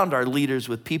surround our leaders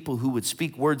with people who would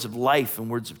speak words of life and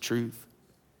words of truth.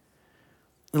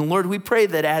 And Lord, we pray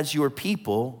that as your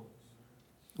people,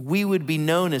 we would be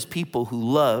known as people who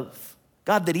love.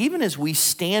 God, that even as we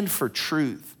stand for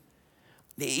truth,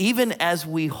 even as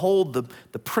we hold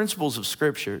the principles of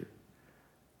Scripture,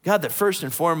 God, that first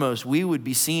and foremost, we would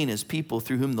be seen as people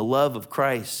through whom the love of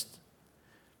Christ,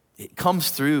 it comes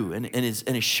through and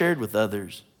is shared with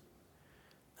others.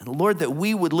 And Lord, that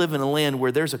we would live in a land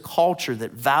where there's a culture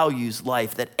that values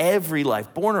life, that every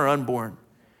life, born or unborn,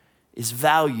 is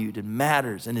valued and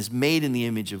matters and is made in the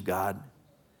image of God.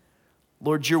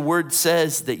 Lord, your word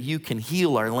says that you can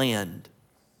heal our land.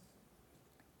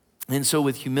 And so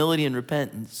with humility and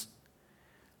repentance,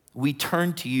 we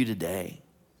turn to you today.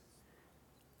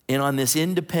 And on this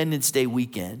Independence Day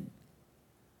weekend,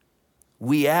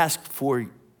 we ask for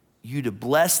you to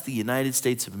bless the United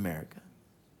States of America.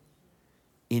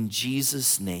 In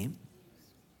Jesus' name,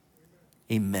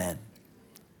 amen.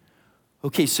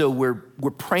 Okay, so we're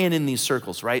praying in these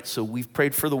circles, right? So we've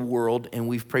prayed for the world and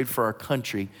we've prayed for our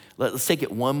country. Let's take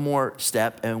it one more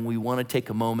step, and we want to take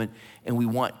a moment and we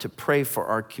want to pray for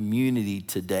our community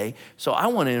today. So I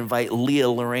want to invite Leah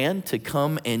Loran to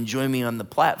come and join me on the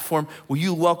platform. Will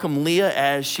you welcome Leah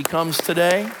as she comes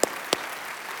today?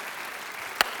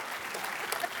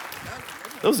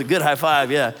 That was a good high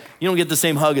five, yeah. You don't get the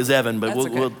same hug as Evan, but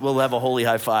we'll have a holy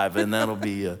high five, and that'll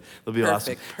be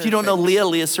awesome. If you don't know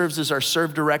Leah serves as our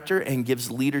Serve Director and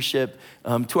gives leadership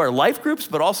to our life groups,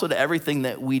 but also to everything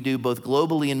that we do, both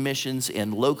globally in missions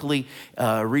and locally,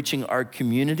 reaching our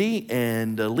community.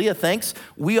 And Leah, thanks.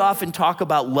 We often talk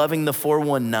about loving the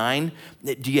 419.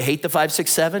 Do you hate the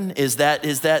 567? Is that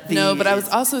the? No, but I was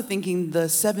also thinking the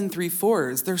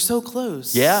 734s. They're so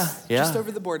close. Yeah. Just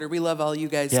over the border. We love all you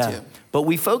guys too. But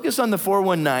we focus on the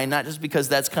 419, not just because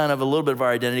that's kind of a little bit of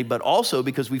our identity, but also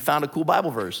because we found a cool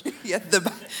Bible verse. Yeah,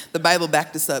 the Bible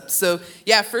backed us up. So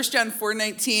 1 John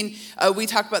 4:19, we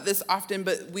talk about this often,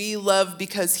 but we love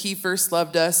because he first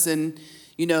loved us. And,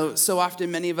 so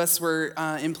often many of us were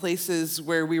in places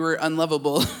where we were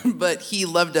unlovable, but he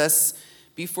loved us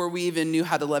before we even knew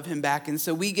how to love him back. And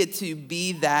so we get to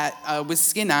be that with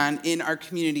skin on in our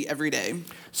community every day.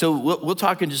 So we'll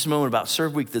talk in just a moment about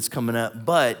Serve Week that's coming up,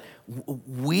 but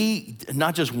we,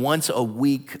 not just once a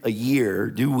week, a year,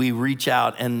 do we reach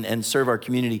out and serve our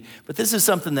community, but this is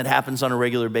something that happens on a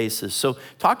regular basis. So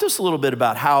talk to us a little bit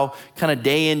about how kind of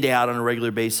day in, day out on a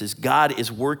regular basis, God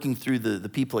is working through the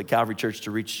people at Calvary Church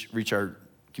to reach our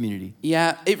community.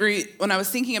 Yeah, when I was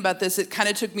thinking about this, it kind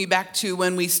of took me back to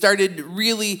when we started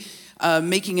really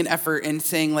making an effort and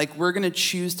saying, we're going to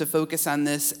choose to focus on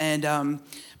this. And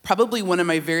probably one of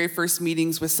my very first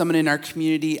meetings with someone in our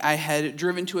community, I had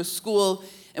driven to a school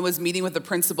and was meeting with the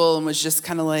principal and was just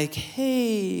kind of like,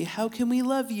 hey, how can we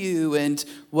love you? And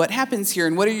what happens here?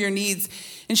 And what are your needs?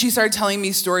 And she started telling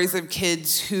me stories of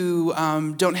kids who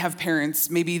don't have parents.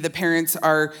 Maybe the parents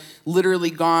are literally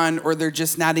gone, or they're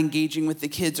just not engaging with the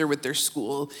kids or with their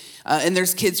school. And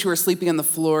there's kids who are sleeping on the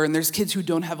floor, and there's kids who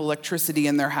don't have electricity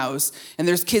in their house. And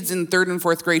there's kids in 3rd and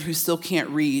 4th grade who still can't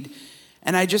read.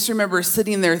 And I just remember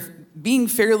sitting there being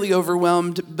fairly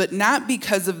overwhelmed, but not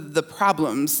because of the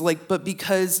problems, but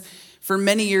because for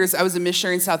many years I was a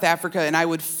missionary in South Africa, and I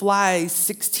would fly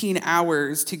 16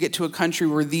 hours to get to a country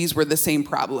where these were the same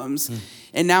problems.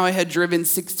 And now I had driven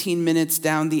 16 minutes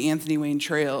down the Anthony Wayne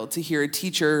Trail to hear a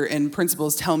teacher and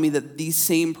principals tell me that these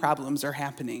same problems are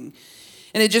happening.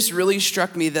 And it just really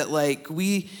struck me that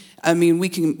we I mean, we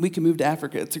can move to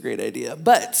Africa. It's a great idea.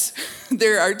 But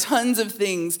there are tons of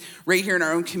things right here in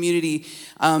our own community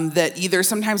that either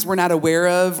sometimes we're not aware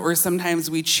of or sometimes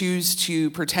we choose to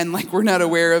pretend like we're not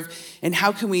aware of. And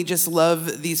how can we just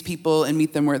love these people and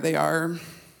meet them where they are?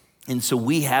 And so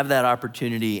we have that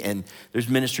opportunity, and there's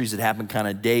ministries that happen kind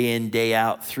of day in, day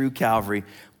out through Calvary.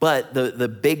 But the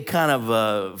big kind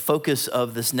of focus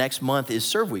of this next month is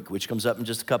Serve Week, which comes up in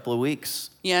just a couple of weeks.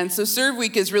 Yeah, and so Serve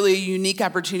Week is really a unique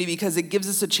opportunity because it gives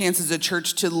us a chance as a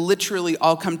church to literally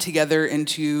all come together and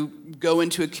to go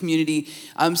into a community.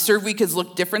 Serve Week has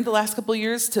looked different the last couple of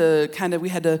years we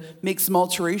had to make some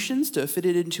alterations to fit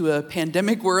it into a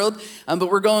pandemic world.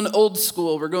 But we're going old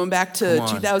school. We're going back to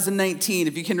 2019,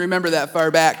 if you can remember that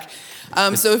far back.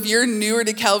 So if you're newer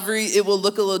to Calvary, it will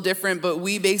look a little different, but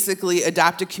we basically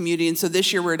adopt a community. And so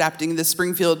this year we're adopting the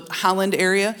Springfield Holland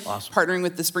area, partnering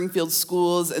with the Springfield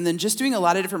schools, and then just doing a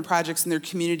lot of different projects in their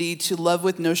community to love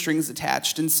with no strings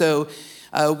attached. And so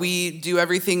we do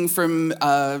everything from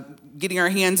getting our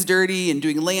hands dirty and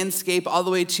doing landscape all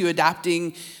the way to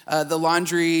adopting the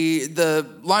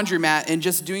laundromat and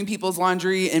just doing people's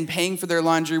laundry and paying for their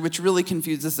laundry, which really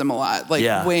confuses them a lot.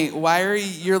 Wait, why are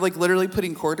you're like literally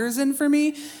putting quarters in for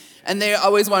me? And they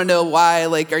always want to know why,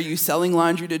 are you selling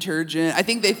laundry detergent? I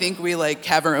think they think we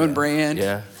have our own brand.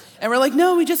 Yeah. And we're like,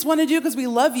 no, we just want to do it because we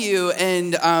love you.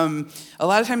 And a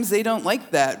lot of times they don't like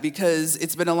that because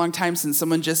it's been a long time since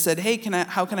someone just said, hey,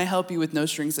 how can I help you with no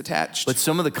strings attached? But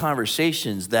some of the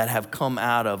conversations that have come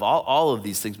out of all of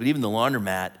these things, but even the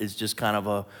laundromat is just kind of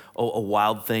a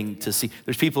wild thing to see.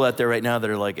 There's people out there right now that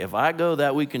are like, if I go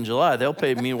that week in July, they'll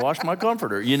pay me to wash my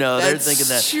comforter. They're thinking that.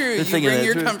 That's true. You bring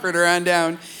your comforter on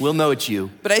down. We'll know it's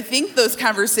you. But I think those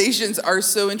conversations are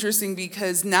so interesting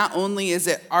because not only is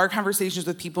it our conversations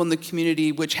with people in the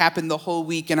community, which happen the whole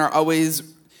week and are always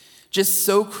just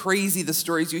so crazy, the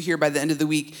stories you hear by the end of the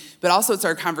week, but also it's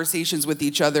our conversations with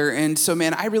each other. And so,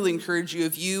 man, I really encourage you,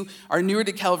 if you are newer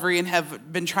to Calvary and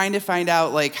have been trying to find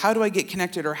out, how do I get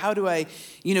connected or how do I,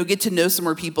 get to know some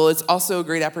more people, it's also a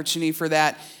great opportunity for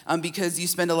that because you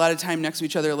spend a lot of time next to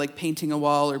each other, paying a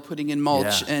wall or putting in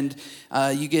mulch, and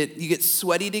you get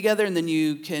sweaty together, and then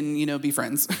you can, be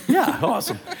friends. Yeah,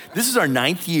 awesome. This is our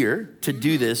 9th year to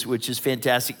do this, which is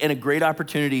fantastic, and a great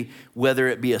opportunity, whether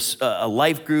it be a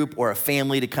life group or a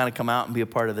family, to kind of come out and be a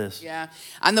part of this. Yeah.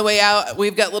 On the way out,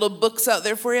 we've got little books out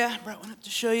there for you. I brought one up to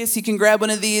show you, so you can grab one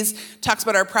of these. Talks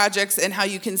about our projects and how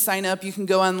you can sign up. You can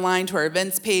go online to our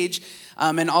events page.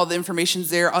 And all the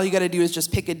information's there. All you got to do is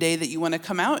just pick a day that you want to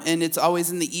come out, and it's always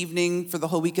in the evening for the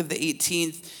whole week of the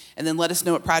 18th, and then let us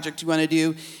know what project you want to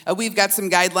do. We've got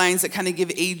some guidelines that kind of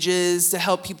give ages to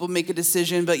help people make a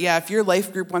decision, but yeah, if your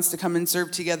life group wants to come and serve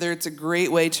together, it's a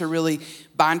great way to really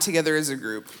bond together as a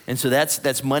group. And so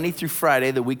that's Monday through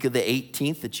Friday, the week of the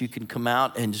 18th, that you can come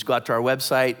out and just go out to our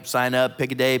website, sign up,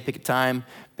 pick a day, pick a time,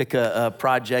 pick a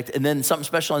project, and then something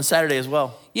special on Saturday as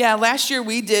well. Yeah, last year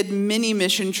we did mini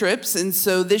mission trips, and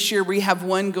so this year we have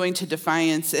one going to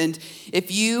Defiance. And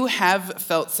if you have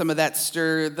felt some of that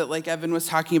stir that Evan was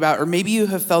talking about, or maybe you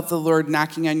have felt the Lord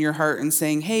knocking on your heart and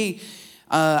saying, hey,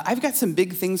 I've got some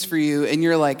big things for you, and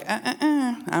you're like,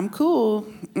 I'm cool.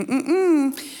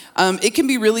 It can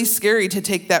be really scary to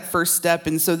take that first step,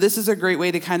 and so this is a great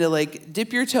way to kind of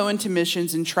dip your toe into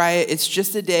missions and try it. It's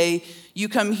just a day. You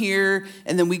come here,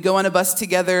 and then we go on a bus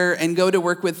together and go to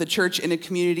work with the church in a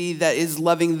community that is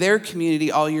loving their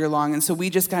community all year long, and so we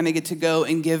just kind of get to go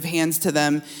and give hands to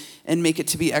them and make it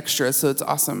to be extra, so it's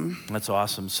awesome. That's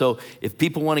awesome. So if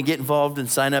people want to get involved and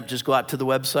sign up, just go out to the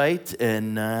website,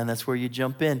 and that's where you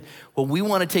jump in. Well, we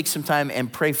want to take some time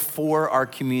and pray for our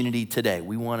community today.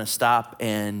 We want to stop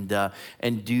and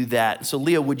do that. So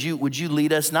Leah, would you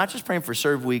lead us, not just praying for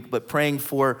Serve Week, but praying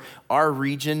for our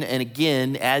region? And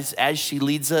again, as she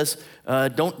leads us,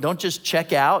 don't just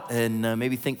check out and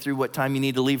maybe think through what time you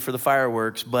need to leave for the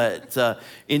fireworks, but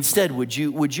instead, would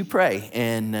you pray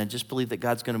and just believe that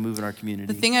God's going to move in our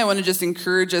community? The thing I want to just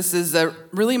encourage us is that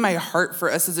really my heart for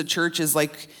us as a church is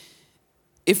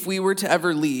if we were to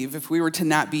ever leave, if we were to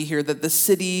not be here, that the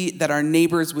city, that our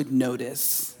neighbors would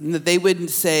notice, and that they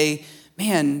would say,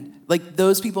 man,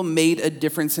 those people made a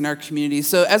difference in our community.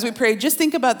 So as we pray, just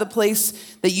think about the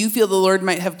place that you feel the Lord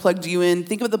might have plugged you in.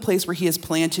 Think about the place where he has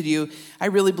planted you. I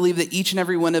really believe that each and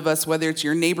every one of us, whether it's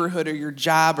your neighborhood or your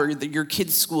job or your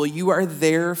kids' school, you are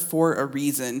there for a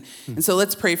reason. And so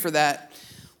let's pray for that.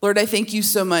 Lord, I thank you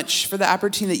so much for the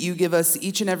opportunity that you give us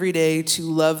each and every day to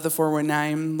love the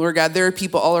 419. Lord God, there are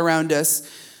people all around us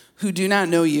who do not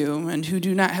know you and who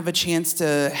do not have a chance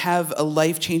to have a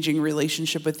life-changing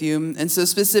relationship with you. And so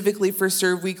specifically for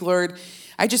Serve Week, Lord,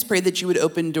 I just pray that you would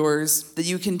open doors, that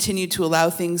you continue to allow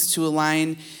things to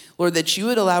align. Lord, that you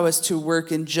would allow us to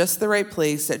work in just the right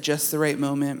place at just the right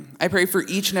moment. I pray for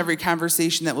each and every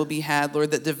conversation that will be had, Lord,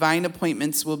 that divine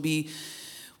appointments will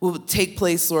take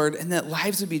place, Lord, and that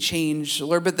lives would be changed,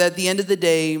 Lord, but that at the end of the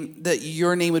day, that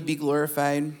your name would be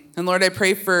glorified. And Lord, I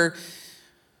pray for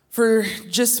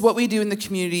just what we do in the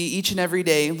community each and every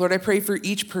day. Lord, I pray for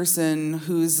each person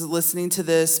who's listening to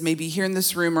this, maybe here in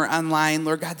this room or online,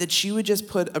 Lord God, that you would just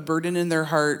put a burden in their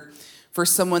heart for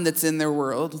someone that's in their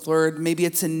world. Lord, maybe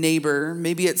it's a neighbor,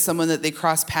 maybe it's someone that they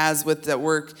cross paths with at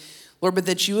work. Lord, but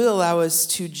that you would allow us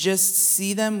to just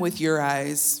see them with your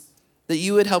eyes, that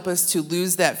you would help us to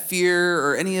lose that fear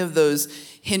or any of those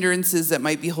hindrances that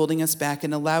might be holding us back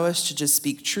and allow us to just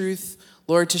speak truth,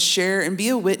 Lord, to share and be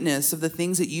a witness of the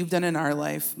things that you've done in our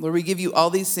life. Lord, we give you all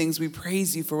these things. We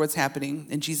praise you for what's happening.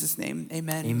 In Jesus' name,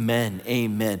 amen. Amen,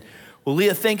 amen. Well,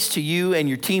 Leah, thanks to you and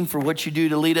your team for what you do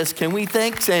to lead us. Can we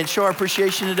thank and show our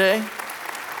appreciation today?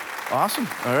 Awesome,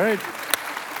 all right.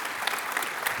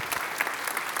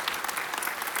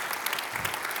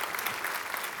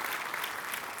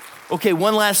 Okay,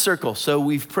 one last circle. So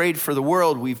we've prayed for the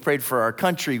world, we've prayed for our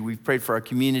country, we've prayed for our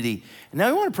community, and now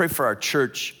we want to pray for our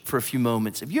church for a few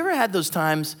moments. Have you ever had those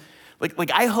times, like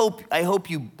I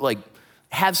hope you like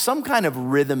have some kind of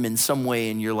rhythm in some way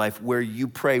in your life where you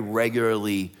pray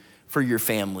regularly for your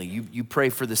family, you pray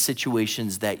for the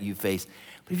situations that you face.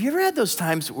 But have you ever had those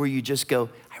times where you just go,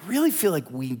 I really feel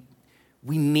like we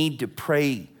need to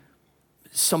pray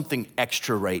something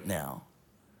extra right now?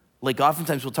 Like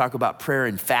oftentimes we'll talk about prayer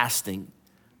and fasting.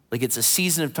 Like it's a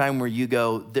season of time where you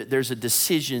go, there's a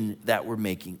decision that we're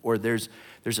making, or there's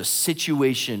a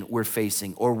situation we're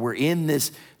facing, or we're in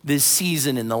this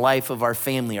season in the life of our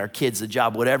family, our kids, the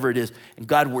job, whatever it is. And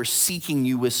God, we're seeking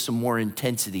you with some more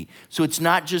intensity. So it's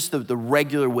not just the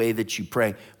regular way that you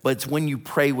pray, but it's when you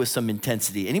pray with some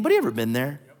intensity. Anybody ever been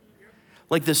there?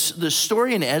 Like the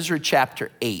story in Ezra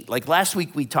chapter 8, like last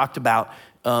week we talked about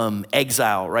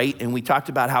exile, right? And we talked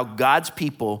about how God's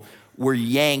people were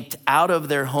yanked out of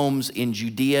their homes in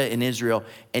Judea and Israel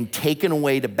and taken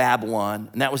away to Babylon.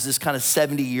 And that was this kind of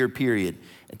 70-year period.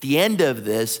 At the end of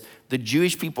this, the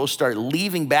Jewish people start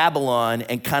leaving Babylon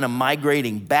and kind of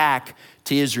migrating back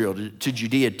to Israel, to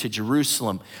Judea, to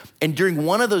Jerusalem. And during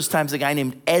one of those times, a guy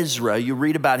named Ezra, you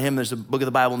read about him, there's a book of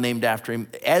the Bible named after him.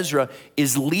 Ezra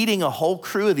is leading a whole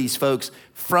crew of these folks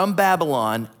from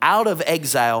Babylon out of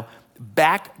exile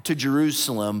back to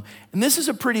Jerusalem. And this is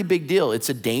a pretty big deal. It's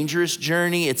a dangerous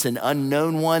journey. It's an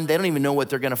unknown one. They don't even know what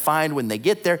they're going to find when they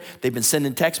get there. They've been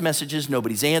sending text messages.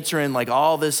 Nobody's answering. Like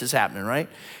all this is happening, right?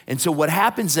 And so what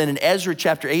happens then in Ezra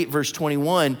chapter 8, verse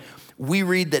 21, we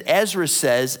read that Ezra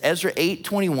says, Ezra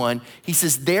 8:21, he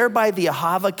says, there by the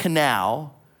Ahava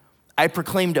Canal, I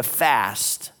proclaimed a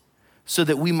fast so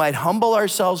that we might humble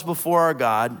ourselves before our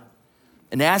God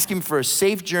and ask him for a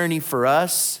safe journey for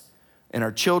us and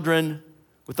our children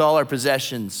with all our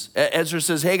possessions. Ezra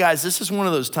says, hey guys, this is one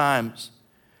of those times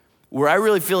where I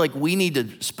really feel like we need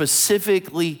to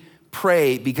specifically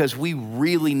pray because we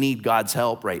really need God's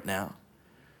help right now.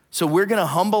 So we're gonna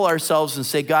humble ourselves and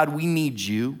say, God, we need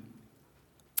you.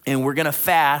 And we're gonna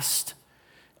fast,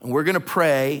 and we're gonna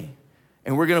pray,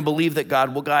 and we're gonna believe that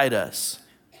God will guide us.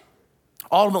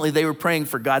 Ultimately, they were praying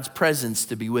for God's presence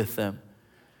to be with them.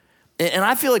 And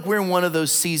I feel like we're in one of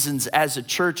those seasons as a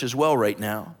church as well right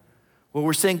now, where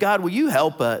we're saying, God, will you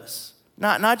help us?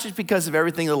 Not just because of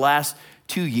everything the last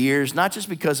 2 years, not just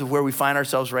because of where we find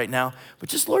ourselves right now, but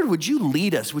just, Lord, would you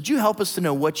lead us? Would you help us to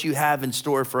know what you have in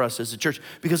store for us as a church?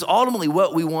 Because ultimately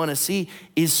what we want to see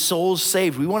is souls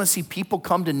saved. We want to see people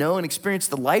come to know and experience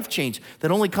the life change that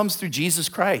only comes through Jesus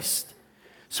Christ.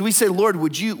 So we say, Lord,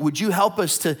 would you help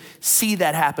us to see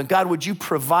that happen? God, would you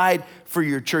provide for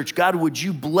your church? God, would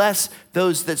you bless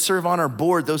those that serve on our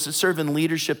board, those that serve in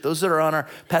leadership, those that are on our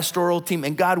pastoral team?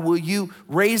 And God, will you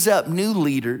raise up new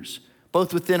leaders,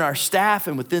 both within our staff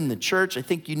and within the church? I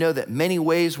think you know that many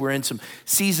ways we're in some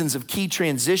seasons of key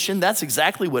transition. That's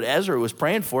exactly what Ezra was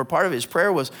praying for. Part of his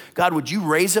prayer was, God, would you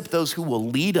raise up those who will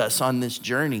lead us on this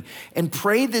journey? And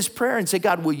pray this prayer and say,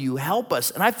 God, will you help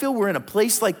us? And I feel we're in a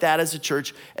place like that as a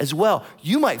church as well.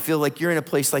 You might feel like you're in a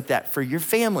place like that for your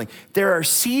family. There are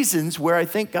seasons where I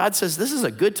think God says, this is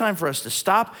a good time for us to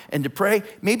stop and to pray,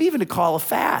 maybe even to call a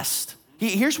fast.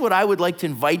 Here's what I would like to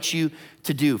invite you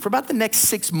to do for about the next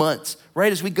 6 months,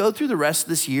 right? As we go through the rest of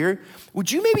this year,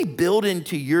 would you maybe build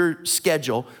into your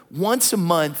schedule once a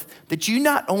month that you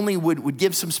not only would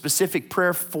give some specific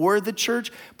prayer for the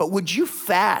church, but would you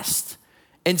fast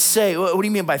and say, what do you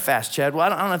mean by fast, Chad? Well, I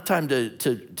don't have time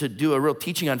to do a real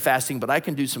teaching on fasting, but I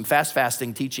can do some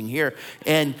fasting teaching here.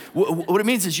 And what it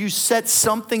means is you set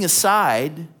something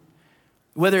aside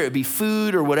whether it be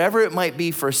food or whatever it might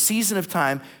be, for a season of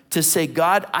time to say,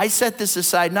 God, I set this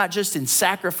aside, not just in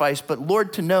sacrifice, but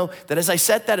Lord, to know that as I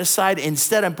set that aside,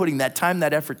 instead I'm putting that time,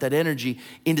 that effort, that energy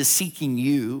into seeking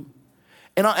you.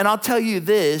 And I'll tell you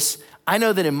this, I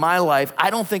know that in my life, I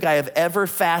don't think I have ever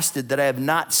fasted that I have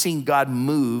not seen God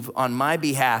move on my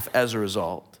behalf as a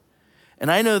result.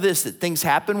 And I know this, that things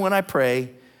happen when I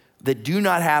pray that do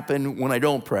not happen when I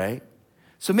don't pray.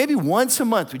 So maybe once a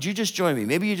month, would you just join me?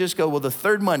 Maybe you just go, well, the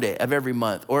third Monday of every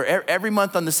month, or every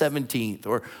month on the 17th,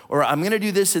 or I'm gonna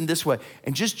do this in this way,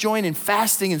 and just join in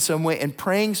fasting in some way and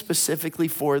praying specifically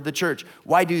for the church.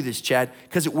 Why do this, Chad?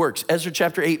 Because it works. Ezra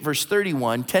chapter 8, verse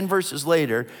 31, 10 verses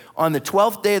later, on the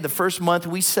 12th day of the first month,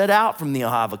 we set out from the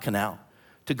Ahava Canal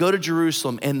to go to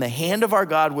Jerusalem, and the hand of our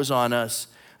God was on us,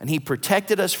 and he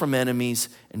protected us from enemies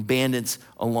and bandits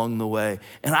along the way.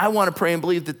 And I want to pray and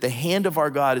believe that the hand of our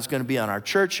God is going to be on our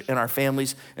church and our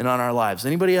families and on our lives.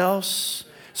 Anybody else?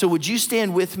 So would you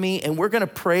stand with me, and we're going to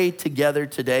pray together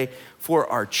today for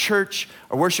our church.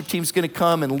 Our worship team's going to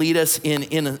come and lead us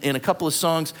in a couple of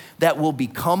songs that will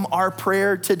become our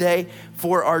prayer today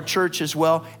for our church as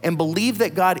well, and believe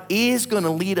that God is going to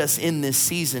lead us in this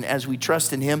season as we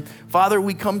trust in him. Father,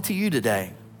 we come to you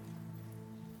today.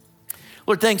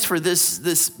 Lord, thanks for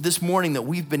this morning that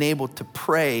we've been able to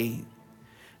pray.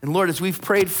 And Lord, as we've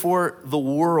prayed for the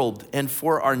world and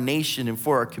for our nation and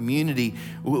for our community,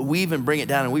 we even bring it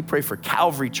down and we pray for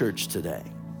Calvary Church today.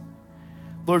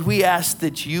 Lord, we ask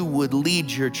that you would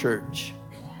lead your church.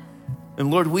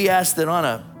 And Lord, we ask that on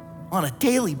a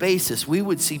daily basis, we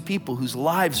would see people whose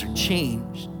lives are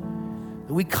changed.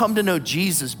 That we come to know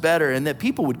Jesus better, and that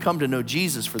people would come to know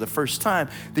Jesus for the first time,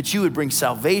 that you would bring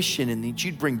salvation and that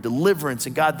you'd bring deliverance.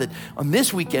 And God, that on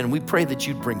this weekend, we pray that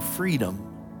you'd bring freedom.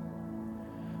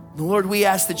 And Lord, we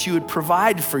ask that you would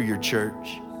provide for your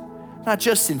church, not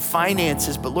just in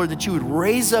finances, but Lord, that you would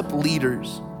raise up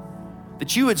leaders,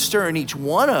 that you would stir in each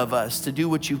one of us to do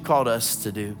what you've called us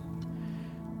to do.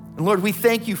 And Lord, we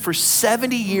thank you for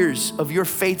 70 years of your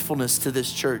faithfulness to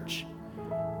this church.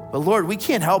 But Lord, we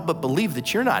can't help but believe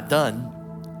that you're not done.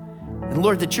 And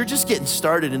Lord, that you're just getting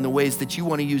started in the ways that you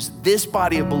want to use this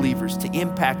body of believers to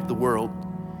impact the world.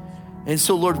 And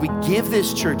so Lord, we give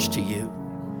this church to you.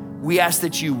 We ask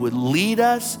that you would lead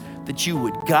us, that you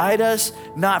would guide us,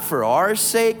 not for our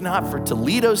sake, not for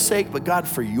Toledo's sake, but God,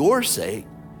 for your sake,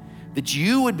 that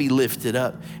you would be lifted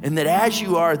up, and that as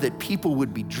you are, that people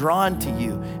would be drawn to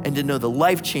you and to know the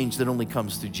life change that only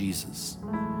comes through Jesus.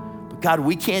 But God,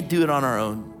 we can't do it on our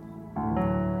own.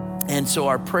 And so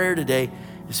our prayer today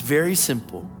is very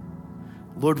simple.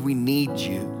 Lord, we need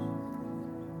you.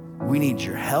 We need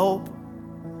your help.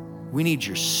 We need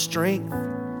your strength.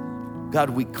 God,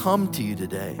 we come to you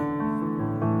today.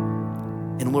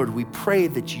 And Lord, we pray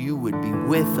that you would be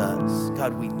with us.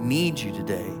 God, we need you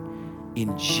today.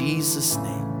 In Jesus'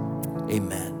 name,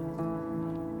 amen.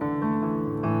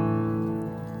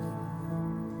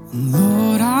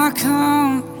 Lord, I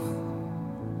come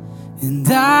and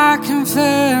I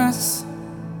confess,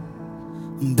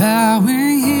 I'm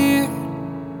bowing here,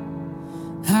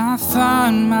 I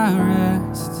find my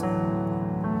rest.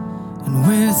 And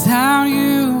without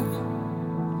you,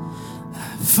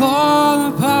 I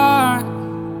fall apart.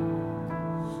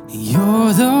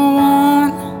 You're the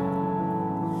one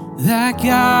that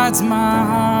guides my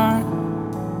heart.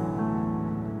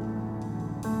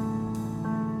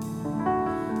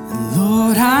 And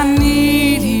Lord, I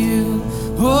need you.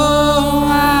 Oh,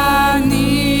 I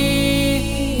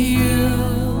need you.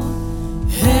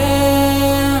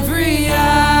 Every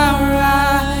hour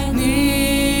I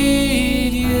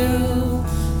need you.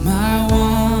 My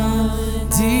one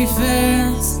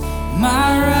defense,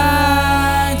 my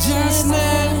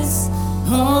righteousness.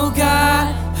 Oh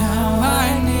God, how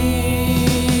I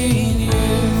need you.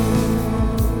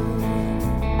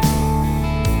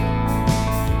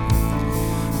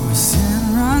 Where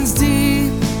sin runs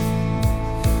deep,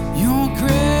 your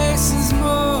grace is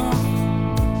more.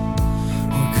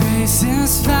 Where grace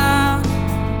is found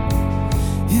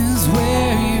is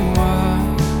where you are.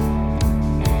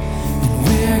 And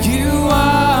where you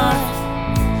are,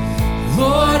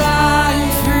 Lord, I am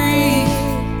free.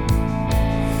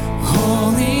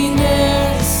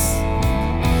 Holiness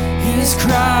is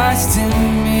Christ in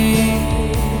me.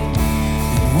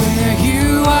 And where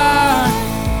you are,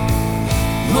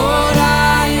 Lord,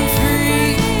 I am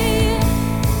free.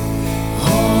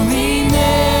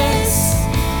 Holiness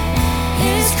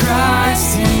is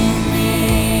Christ in me.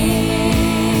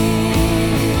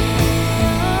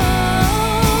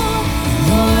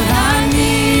 Lord, I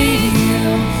need you.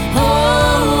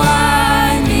 Oh,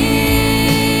 I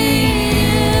need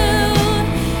you.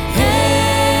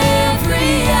 Every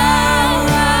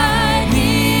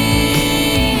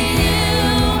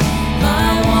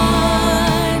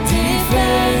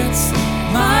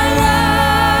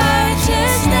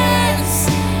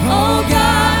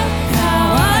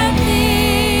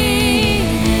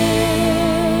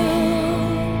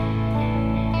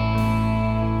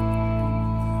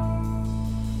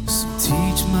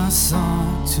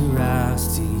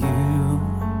rise to you.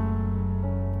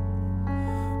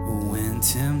 When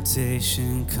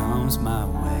temptation comes my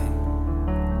way,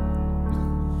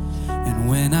 and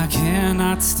when I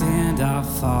cannot stand, I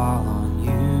fall on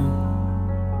you.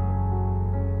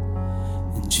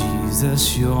 And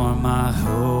Jesus, you're my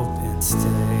hope and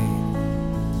stay.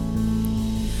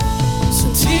 So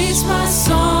teach my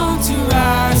song to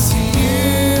rise to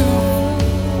you.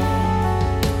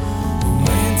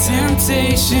 When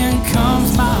temptation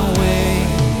comes my way,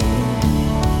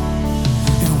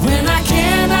 and when I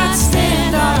cannot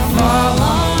stand, I fall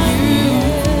on you.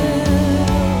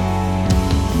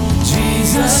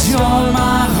 Jesus, you're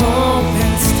my hope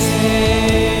and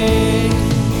stay.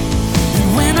 And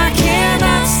when I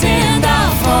cannot stand, I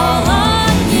fall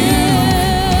on you.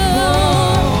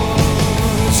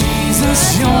 Jesus,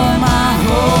 you're my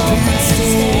hope and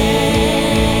stay.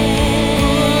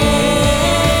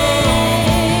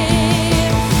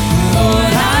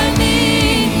 Lord, I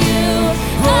need you.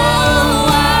 Oh,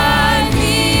 I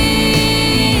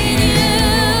need you.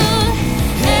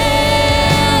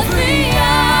 Every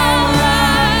hour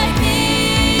I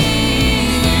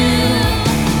need you.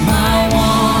 My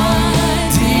one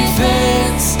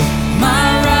defense, my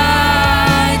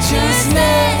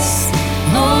righteousness.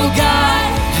 Oh God,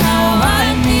 how I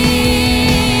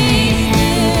need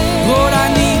you. Lord, I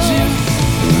need you.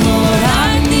 Lord,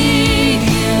 I need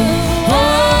you.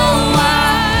 Oh,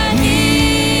 I need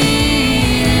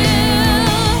you.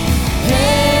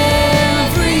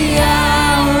 Every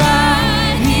hour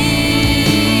I need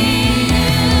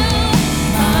you.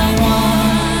 My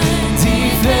one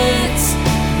defense,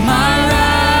 my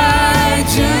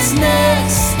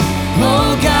righteousness.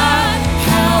 Oh God,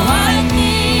 how I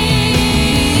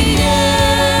need you.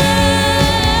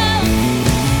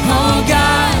 Oh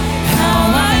God, how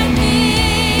I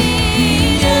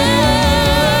need you.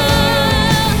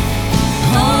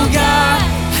 Oh God,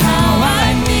 how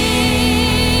I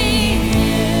need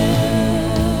you.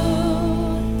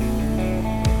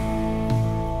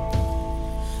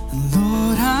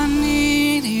 Lord, I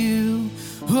need you.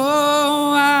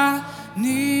 Oh, I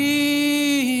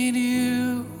need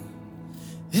you.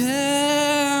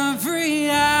 Every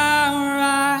hour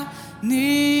I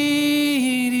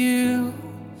need you.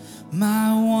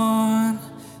 My one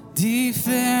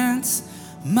defense,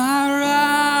 my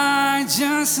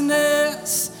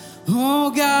righteousness. Oh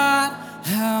God,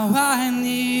 how I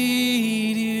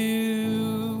need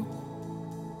you.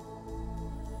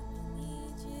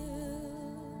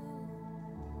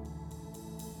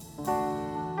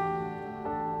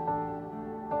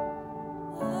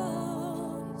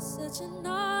 Oh, you're such an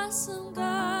awesome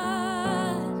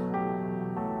God.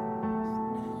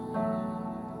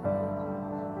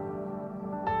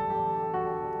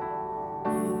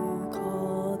 You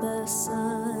call the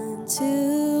sun to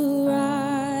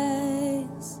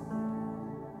rise.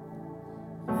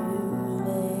 You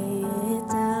lay it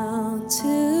down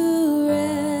to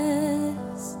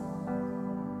rest.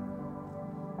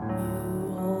 You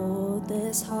hold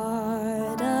this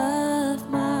heart of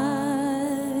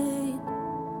mine,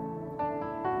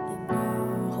 and you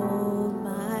hold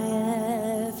my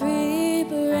every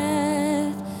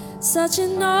breath. Such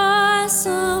an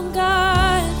awesome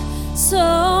God,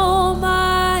 so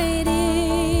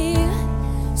mighty,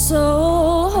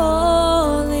 so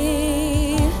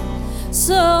holy,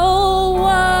 so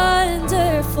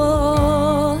wonderful.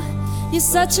 You're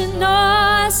such an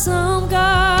awesome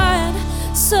God,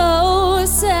 so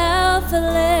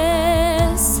selfless,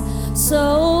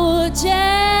 so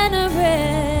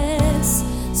generous,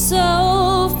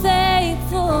 so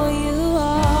faithful you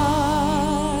are.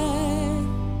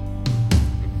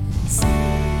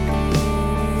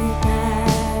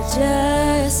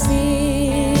 Majesty,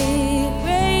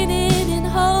 reigning in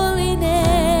holiness.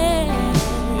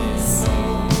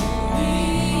 Holiness,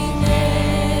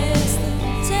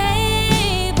 the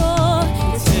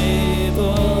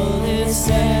table is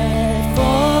set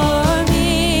for me.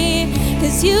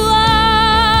 'Cause you are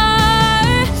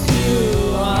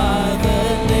the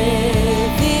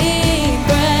living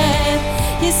bread.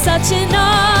 You're such an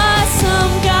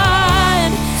awesome God,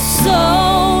 so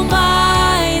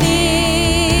mighty,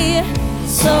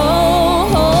 so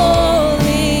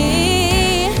holy,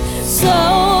 so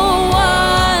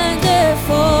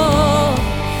wonderful.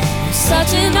 You're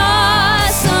such an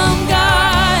awesome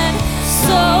God,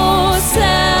 so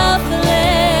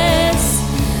selfless,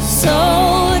 so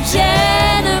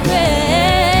generous,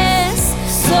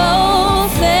 so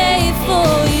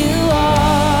faithful you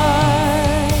are.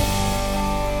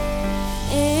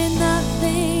 And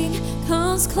nothing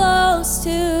comes close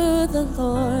to the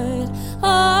Lord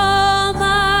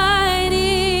Almighty,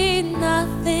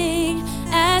 nothing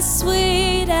as sweet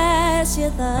your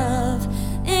love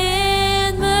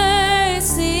and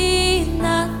mercy.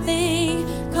 Nothing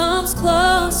comes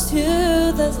close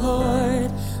to the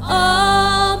Lord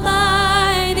Almighty.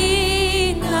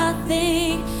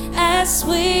 Nothing as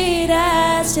sweet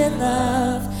as your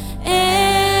love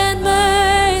and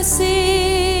mercy.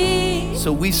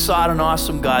 So we sought an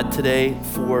awesome God today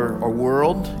for our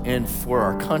world and for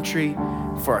our country,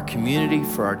 for our community,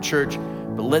 for our church.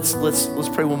 But let's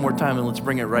pray one more time and let's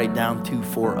bring it right down to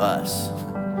for us.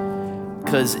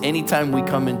 Because anytime we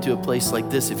come into a place like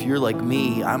this, if you're like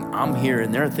me, I'm here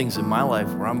and there are things in my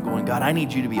life where I'm going, God, I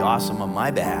need you to be awesome on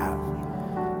my behalf.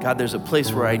 God, there's a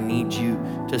place where I need you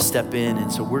to step in.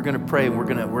 And so we're gonna pray, we're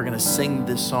gonna sing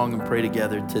this song and pray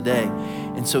together today.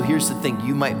 And so here's the thing,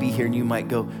 you might be here and you might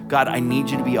go, God, I need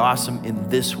you to be awesome in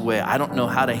this way. I don't know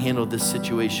how to handle this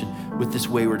situation with this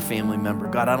wayward family member.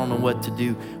 God, I don't know what to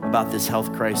do about this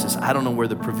health crisis. I don't know where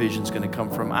the provision's gonna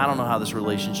come from. I don't know how this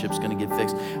relationship's gonna get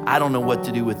fixed. I don't know what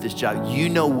to do with this job. You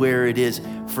know where it is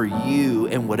for you,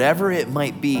 and whatever it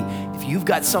might be, if you've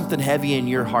got something heavy in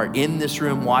your heart in this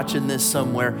room, watching this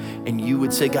somewhere, and you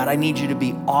would say, God, I need you to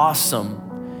be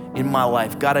awesome in my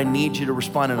life. God, I need you to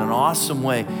respond in an awesome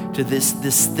way to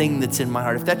this thing that's in my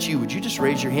heart. If that's you, would you just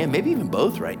raise your hand, maybe even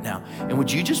both right now, and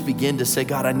would you just begin to say,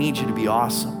 God, I need you to be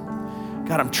awesome.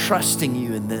 God, I'm trusting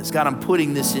you in this. God, I'm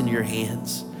putting this in your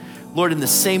hands. Lord, in the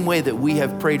same way that we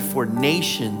have prayed for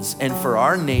nations and for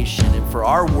our nation and for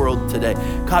our world today,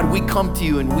 God, we come to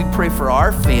you and we pray for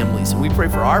our families and we pray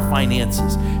for our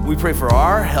finances. And we pray for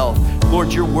our health.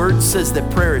 Lord, your word says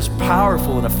that prayer is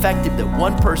powerful and effective, that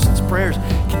one person's prayers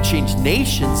can change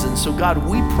nations. And so, God,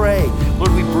 we pray,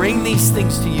 Lord, we bring these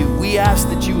things to you. We ask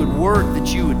that you would work,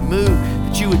 that you would move,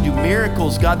 that you would do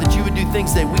miracles, God, that you would do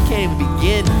things that we can't even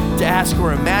begin to ask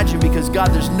or imagine, because,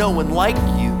 God, there's no one like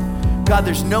you. God,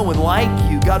 there's no one like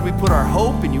you. God, we put our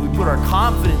hope in you. We put our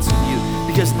confidence in you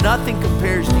because nothing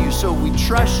compares to you. So we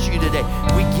trust you today.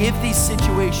 We give these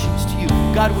situations to you.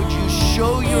 God, would you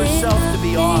show yourself to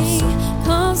be awesome?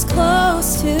 Comes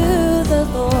close to the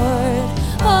Lord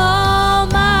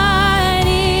Almighty.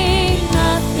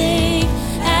 Nothing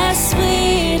as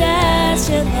sweet as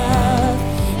your love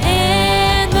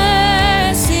and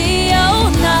mercy. Oh,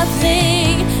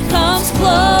 nothing comes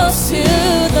close to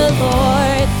the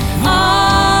Lord Almighty.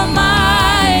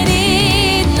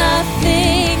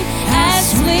 Nothing as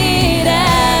sweet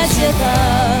as your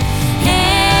love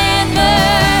and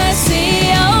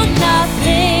mercy. Oh,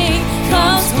 nothing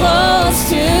comes close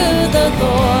to the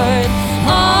Lord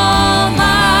Almighty.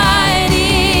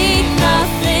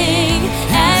 Nothing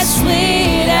as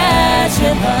sweet as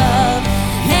your love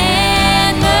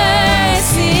and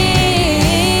mercy.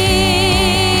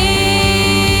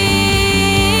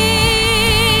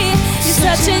 You're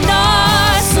such an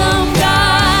awesome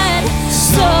God,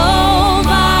 so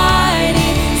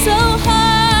mighty, so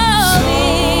holy,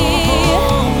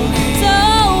 so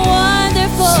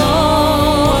wonderful.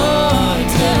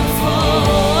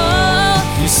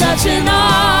 You're such an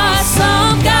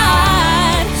awesome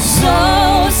God,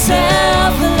 so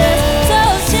selfless, so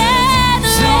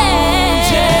generous,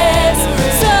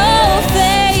 so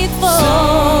faithful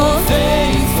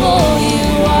you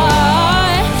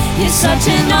are. You're such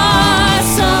an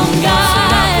awesome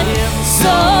God,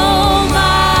 so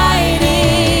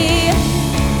mighty,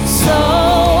 so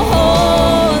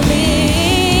holy,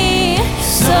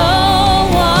 so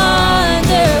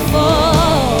wonderful.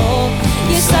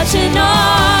 You're such an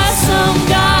awesome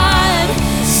God,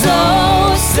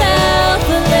 so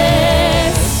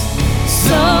selfless,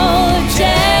 so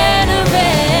generous,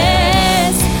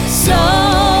 so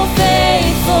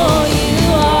faithful you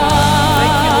are.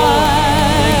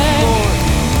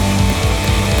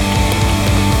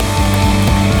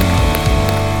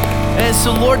 And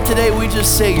so, Lord, today we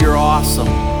just say you're awesome.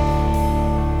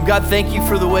 God, thank you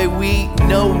for the way we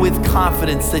know with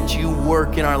confidence that you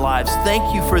work in our lives.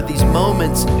 Thank you for these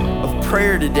moments of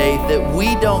prayer today that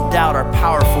we don't doubt are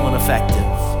powerful and effective.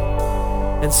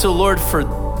 And so, Lord, for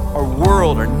our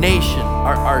world, our nation,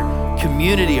 our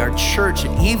community, our church,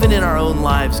 and even in our own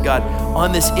lives, God,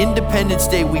 on this Independence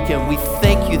Day weekend, we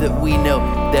thank you that we know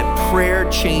that prayer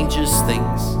changes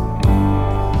things.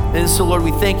 And so, Lord,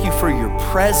 we thank you for your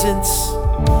presence.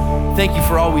 Thank you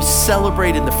for always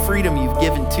celebrating the freedom you've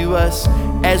given to us.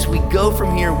 As we go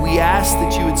from here, we ask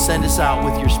that you would send us out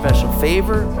with your special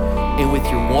favor and with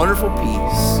your wonderful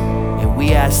peace. And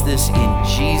we ask this in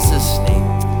Jesus' name.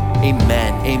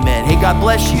 Amen. Amen. Hey, God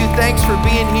bless you. Thanks for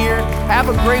being here. Have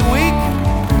a great week.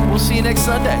 We'll see you next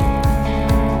Sunday.